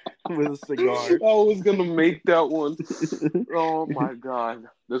with a cigar. I was gonna make that one. Oh my god.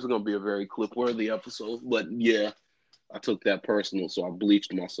 This is gonna be a very clip worthy episode. But yeah, I took that personal, so I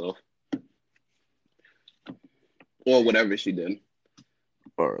bleached myself. Or whatever she did.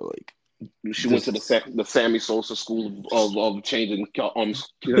 Or like she went to the Sammy Sosa school of changing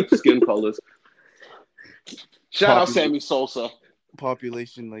skin colors. Shout out Sammy Sosa.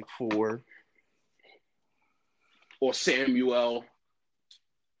 Population like 4. Or Samuel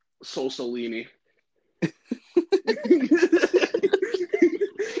Sosalini.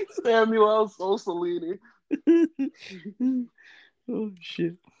 Samuel Sosalini. Oh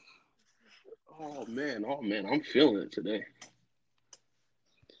shit. Oh man, I'm feeling it today.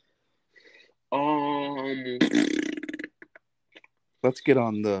 Let's get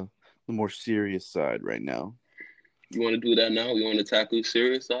on the more serious side right now. You want to do that now? You want to tackle the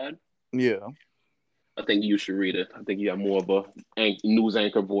serious side? Yeah. I think you should read it. I think you have more of a news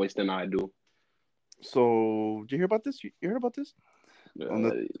anchor voice than I do. So, did you hear about this? You heard about this?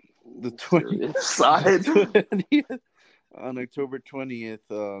 On the 20th side. On October 20th,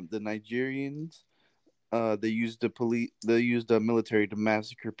 the Nigerians they used the military to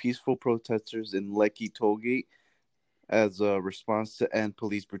massacre peaceful protesters in Lekki Tollgate as a response to end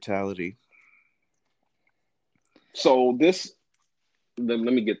police brutality. So let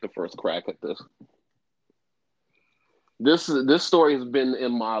me get the first crack at this. This story has been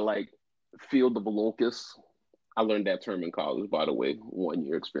in my field of locusts. I learned that term in college, by the way, 1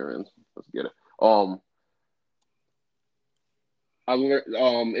 year experience. Let's get it. I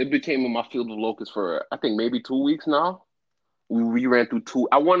learned it became in my field of locusts for I think maybe 2 weeks now. We ran through 2.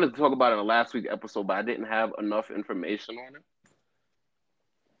 I wanted to talk about it in the last week episode, but I didn't have enough information on it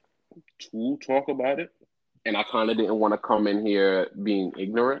to talk about it. And I kind of didn't want to come in here being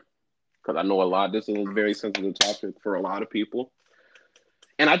ignorant. because I know this is a very sensitive topic for a lot of people.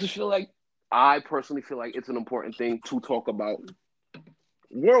 And I personally feel like it's an important thing to talk about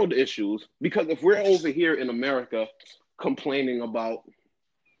world issues, because if we're over here in America complaining about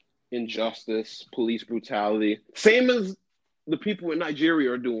injustice, police brutality, same as the people in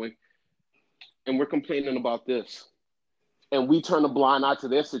Nigeria are doing, and we're complaining about this, and we turn a blind eye to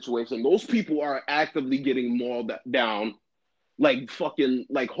their situation, those people are actively getting mauled down, like fucking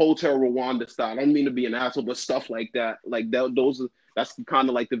like Hotel Rwanda style. I don't mean to be an asshole, but stuff like that. Like that's kind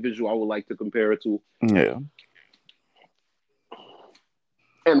of like the visual I would like to compare it to. Yeah.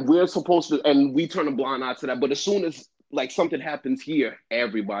 And we turn a blind eye to that. But as soon as like something happens here,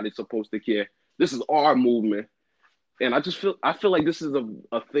 everybody's supposed to care. This is our movement. And I feel like this is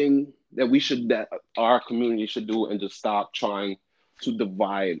a thing that our community should do, and just stop trying to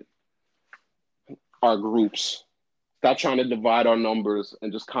divide our groups. Stop trying to divide our numbers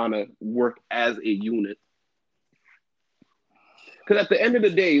and just kind of work as a unit. Because at the end of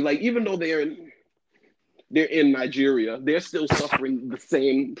the day, like, even though they're in Nigeria, they're still suffering the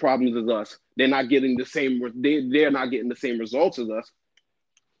same problems as us. They're not getting the same results as us,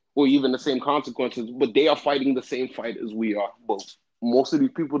 or even the same consequences, but they are fighting the same fight as we are. But most of these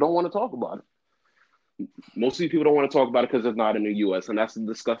people don't want to talk about it. Most of these people don't want to talk about it because it's not in the U.S., and that's a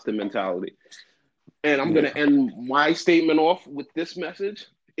disgusting mentality. And I'm going to end my statement off with this message.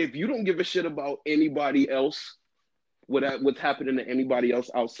 If you don't give a shit about anybody else, what's happening to anybody else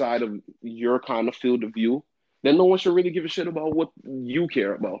outside of your kind of field of view, then no one should really give a shit about what you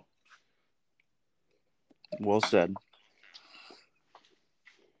care about. Well said.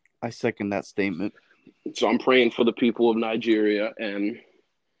 I second that statement. So I'm praying for the people of Nigeria, and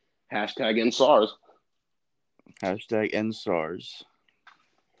 #end SARS. #end SARS.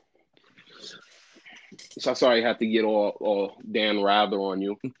 So sorry I had to get all Dan Rather on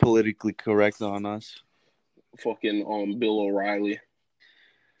you. Politically correct on us. Fucking Bill O'Reilly.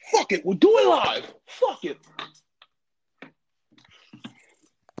 Fuck it, we'll do it live. Fuck it.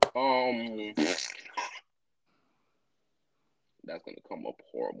 That's gonna come up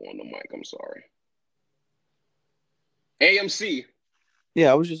horrible on the mic. I'm sorry. AMC.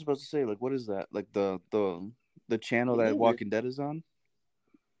 Yeah, I was just about to say, like, what is that? Like the channel that Walking Dead is on?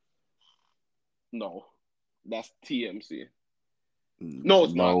 No, that's TMC. No,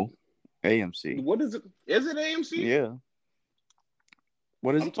 it's not. AMC. What is it? Is it AMC? Yeah.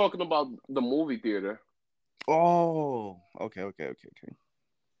 What is I'm talking about the movie theater. Oh, okay.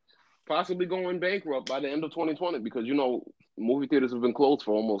 Possibly going bankrupt by the end of 2020, because movie theaters have been closed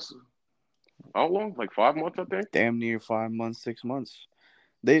for almost how long? Like 5 months, I think. Damn near 5 months, 6 months.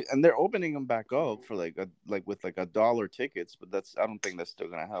 They're opening them back up for with $1 tickets, but I don't think that's still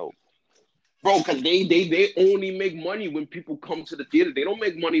gonna help. Bro, because they only make money when people come to the theater. They don't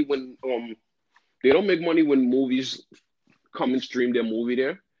make money when movies come and stream their movie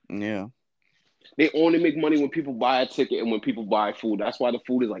there. Yeah. They only make money when people buy a ticket and when people buy food. That's why the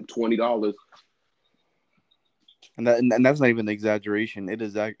food is like $20. And that's not even an exaggeration. It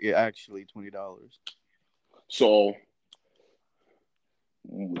is actually $20. So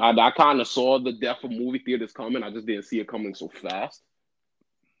I kind of saw the death of movie theaters coming. I just didn't see it coming so fast.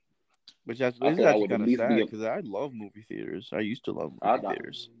 Which is actually kind of sad, because I love movie theaters. I used to love movie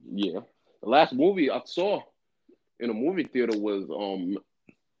theaters. Yeah. The last movie I saw in a movie theater was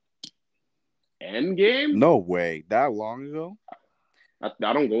Endgame. No way. That long ago? I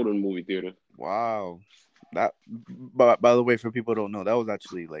don't go to the movie theater. Wow. But by the way, for people who don't know, that was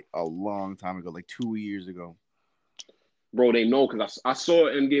actually like a long time ago, like 2 years ago. Bro, they know, because I saw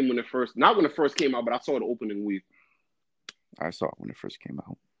Endgame not when it first came out, but I saw it opening week. I saw it when it first came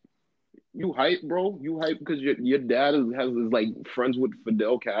out. You hype, bro? You hype because your dad is like friends with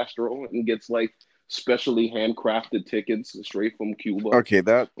Fidel Castro and gets like specially handcrafted tickets straight from Cuba. Okay,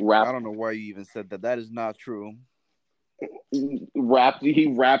 I don't know why you even said that. That is not true. He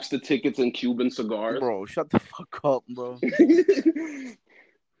wraps the tickets in Cuban cigars. Bro, shut the fuck up, bro.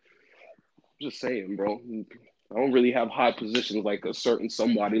 Just saying, bro. I don't really have high positions like a certain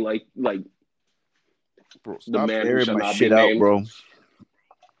somebody like bro, the man who should not be shit named. Out, bro.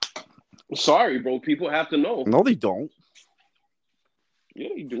 Sorry, bro. People have to know. No, they don't. Yeah,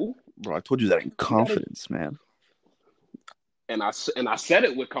 they do. Bro, I told you that in confidence, man. And I said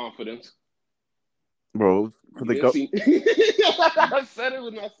it with confidence. Bro, I said it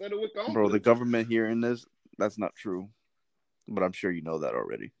with confidence. Bro, the government hearing this, that's not true. But I'm sure you know that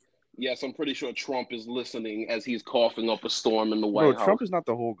already. Yes, I'm pretty sure Trump is listening as he's coughing up a storm in the White House. Trump is not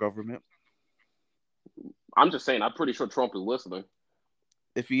the whole government. I'm just saying, I'm pretty sure Trump is listening.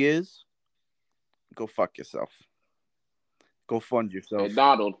 If he is, go fuck yourself. Go fund yourself. Hey,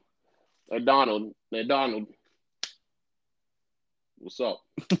 Donald, Hey Donald, what's up?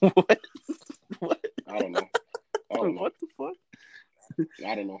 What? What? I don't know. What the fuck?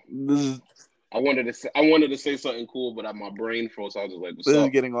 I don't know. This I wanted to say something cool, but my brain froze. I was just like, "What's is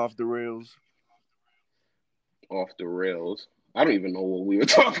up?" getting off the rails. Off the rails. I don't even know what we were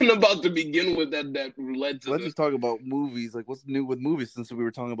talking about to begin with. That led to Let's just talk about movies. Like, what's new with movies since we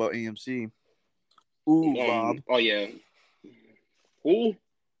were talking about AMC? Ooh, Lob. Oh yeah. Who?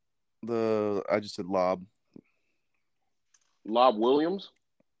 I just said Lob. Lob Williams.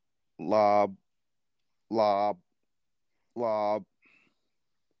 Lob. You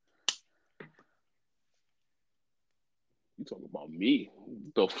talking about me?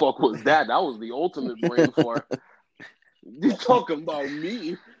 The fuck was that? That was the ultimate brain fart. You talking about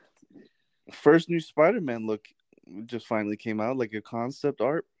me? First new Spider-Man look just finally came out, like a concept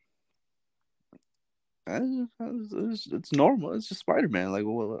art. It's normal. It's just Spider-Man. Like,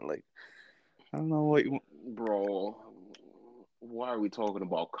 I don't know what you want. Bro, why are we talking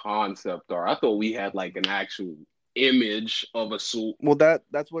about concept art? I thought we had like an actual image of a suit. Well,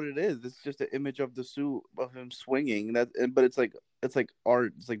 that's what it is. It's just an image of the suit of him swinging. But it's like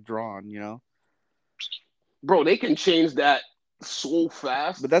art. It's like drawn, you know. Bro, they can change that so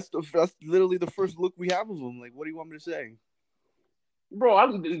fast. But that's literally the first look we have of him. Like, what do you want me to say? Bro, I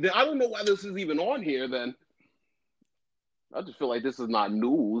don't know why this is even on here. Then I just feel like this is not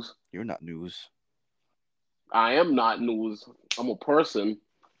news. You're not news. I am not news. I'm a person.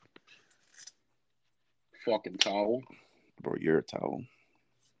 Fucking towel. Bro, you're a towel.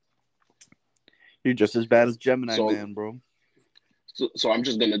 You're just as bad as Gemini Man, bro. So I'm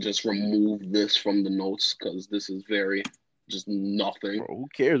just gonna remove this from the notes because this is very just nothing. Bro, who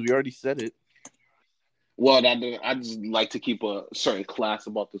cares? We already said it. Well, I just like to keep a certain class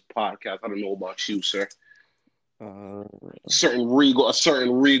about this podcast. I don't know about you, sir. A certain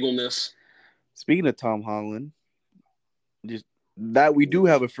regalness. Speaking of Tom Holland, just that we do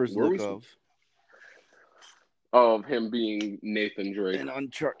have a first look of him being Nathan Drake in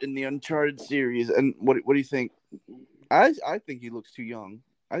the Uncharted series. And what do you think? I think he looks too young.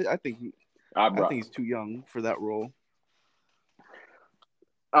 I think he's too young for that role.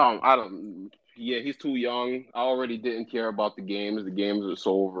 Yeah, he's too young. I already didn't care about the games. The games are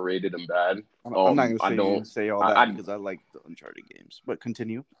so overrated and bad. I'm not gonna say all that because I like the Uncharted games. But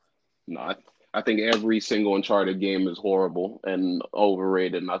continue. No, I think every single Uncharted game is horrible and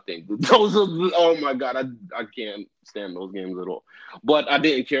overrated. And I think those are, oh my God, I can't stand those games at all. But I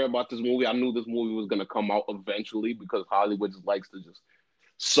didn't care about this movie. I knew this movie was gonna come out eventually because Hollywood just likes to just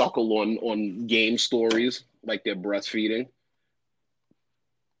suckle on game stories like they're breastfeeding.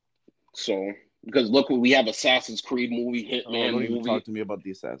 So, because look, we have Assassin's Creed movie, Hitman movie. Even talk to me about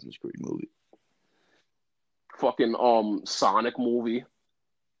the Assassin's Creed movie. Fucking Sonic movie.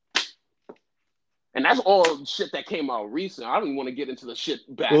 And that's all shit that came out recent. I don't even want to get into the shit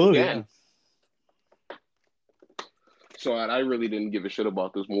back then. Yeah. So I really didn't give a shit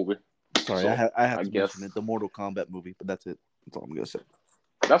about this movie. Sorry, I have to mention it. The Mortal Kombat movie, but that's it. That's all I'm going to say.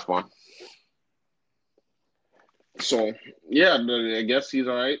 That's fine. So, yeah, I guess he's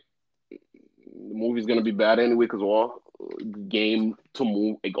all right. The movie's going to be bad anyway because all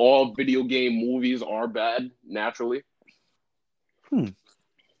video game movies are bad, naturally. Yeah.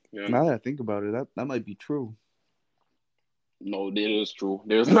 Now that I think about it, that might be true. No, it is true.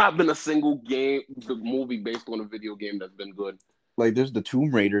 There's not been a single movie based on a video game that's been good. Like, there's the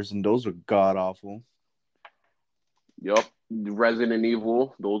Tomb Raiders, and those are god-awful. Yup. Resident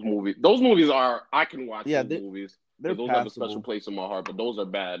Evil, those movies are, I can watch those movies. Those passable. Have a special place in my heart, but those are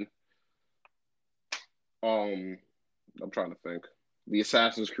bad. I'm trying to think. The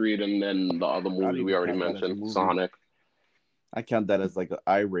Assassin's Creed and then the other movie we already mentioned, Sonic. I count that as like an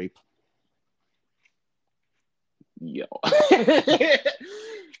eye rape. Yo.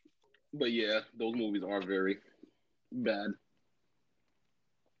 But yeah, those movies are very bad.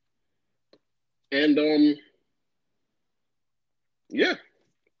 And yeah,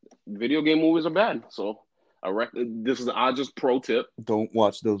 video game movies are bad. So this is just pro tip. Don't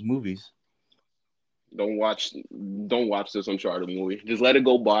watch those movies. Don't watch this Uncharted movie. Just let it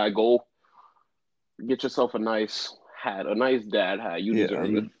go by. Go get yourself a nice hat, a nice dad hat. You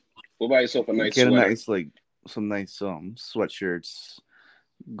deserve it. Go buy yourself a nice sweater. Get some nice sweatshirts.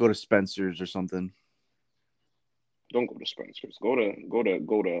 Go to Spencer's or something. Don't go to Spencer's. Go to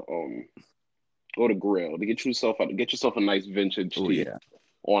Grill to get yourself a nice vintage tee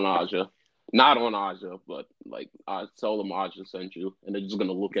on Aja. Not on Aja, but like I tell them Aja sent you, and they're just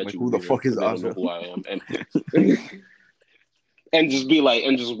gonna look at you. Who the fuck is Aja? They don't know who I am, and just be like,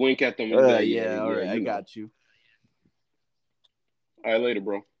 and just wink at them. And all right, I got you. All right, later,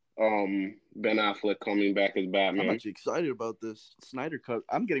 bro. Ben Affleck coming back as Batman. I'm actually excited about this Snyder Cut.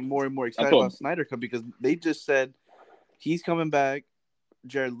 I'm getting more and more excited about Snyder Cut because they just said he's coming back.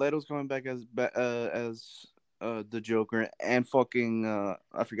 Jared Leto's coming back as the Joker, and fucking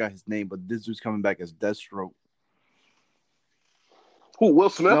I forgot his name, but this dude's coming back as Deathstroke. Who? Will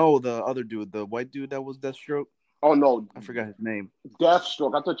Smith? No, the other dude, the white dude that was Deathstroke. Oh no, I forgot his name.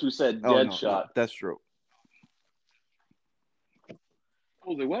 Deathstroke. I thought you said Deadshot. No, Deathstroke. I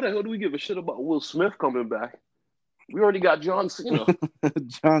was like, why the hell do we give a shit about Will Smith coming back? We already got John Cena.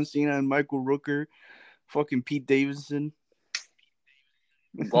 John Cena and Michael Rooker. Fucking Pete Davidson.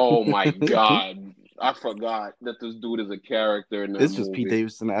 Oh my god. I forgot that this dude is a character in that movie. It's just Pete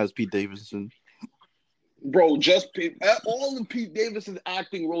Davidson as Pete Davidson. Bro, all of Pete Davidson's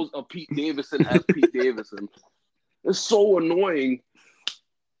acting roles are Pete Davidson as Pete Davidson. It's so annoying.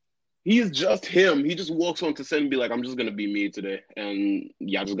 He's just him. He just walks onto set and be like, I'm just going to be me today. And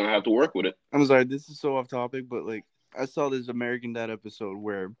y'all just going to have to work with it. I'm sorry, this is so off topic, but like I saw this American Dad episode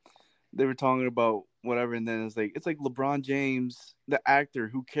where they were talking about whatever, and then it's like LeBron James, the actor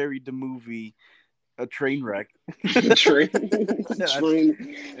who carried the movie A Trainwreck. Train.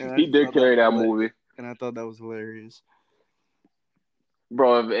 He did carry that movie. And I thought that was hilarious.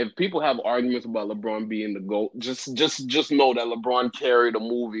 Bro, if people have arguments about LeBron being the GOAT, just know that LeBron carried a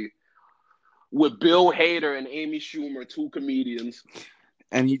movie with Bill Hader and Amy Schumer, two comedians.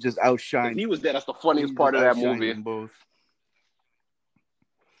 And he just outshined. He was there. That's the funniest part of that movie. Both.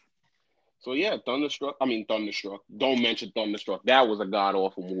 So yeah, Thunderstruck. Don't mention Thunderstruck. That was a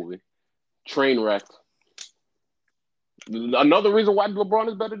god-awful movie. Trainwreck. Another reason why LeBron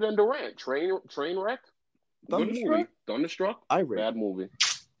is better than Durant. Trainwreck. Good movie. Thunderstruck. Bad movie.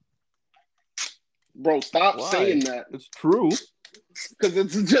 Bro, stop saying that. It's true. Because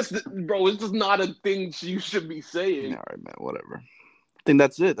it's just not a thing you should be saying. All right, man. Whatever. I think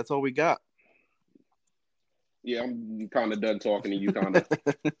that's it. That's all we got. Yeah, I'm kind of done talking to you.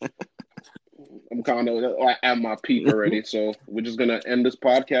 I'm kind of at my peak already. So we're just gonna end this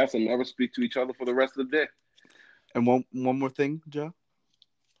podcast and never speak to each other for the rest of the day. And one more thing, Joe.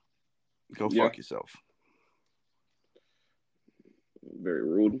 Go fuck yourself. Very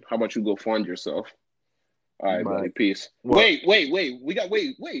rude. How about you go fund yourself? All right, buddy. Peace. What? Wait.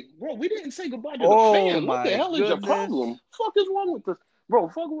 Bro, we didn't say goodbye to the fans. What the hell is your problem? Fuck is wrong with this? Bro,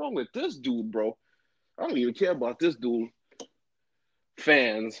 fuck wrong with this dude, bro? I don't even care about this dude.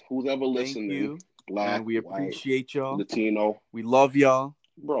 Fans, who's ever listening. Thank you. Black, and we appreciate y'all. Latino. We love y'all.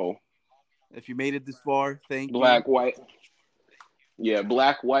 Bro. If you made it this far, thank Black, you. White. Yeah,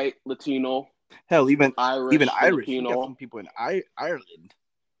 black, white, Latino. Hell, even Irish. Filipino. You got some people in Ireland.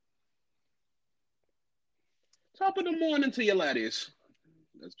 Top of the morning to you laddies.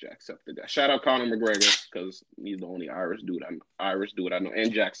 That's Jacksepticeye. Shout out Conor McGregor because he's the only Irish dude I know,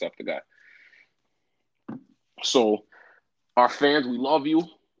 and Jacksepticeye. So, our fans, we love you.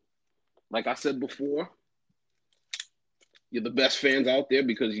 Like I said before, you're the best fans out there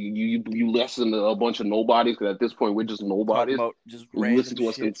because you listen to a bunch of nobodies. Because at this point, we're just nobodies. Just who listen to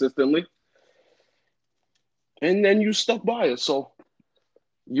us consistently, and then you stuck by us. So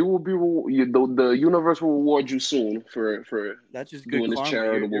you will be the universe will reward you soon for that's just doing this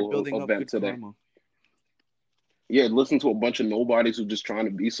charitable event today. Karma. Yeah, listen to a bunch of nobodies who just trying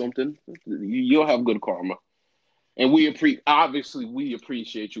to be something. You'll have good karma, and we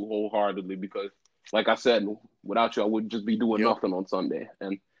appreciate you wholeheartedly because, like I said, without you, I would just be doing nothing on Sunday,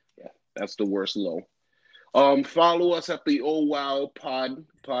 and yeah, that's the worst low. Follow us at the Oh Wow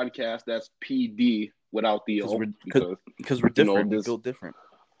podcast. That's PD without the O because we're different. We're built different.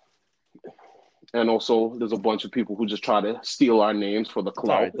 And also, there's a bunch of people who just try to steal our names for the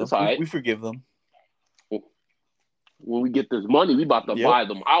clout. It's all right. We forgive them. When we get this money, we about to buy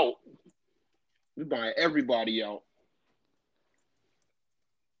them out. We buy everybody out.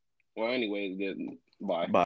 Well, anyways, bye.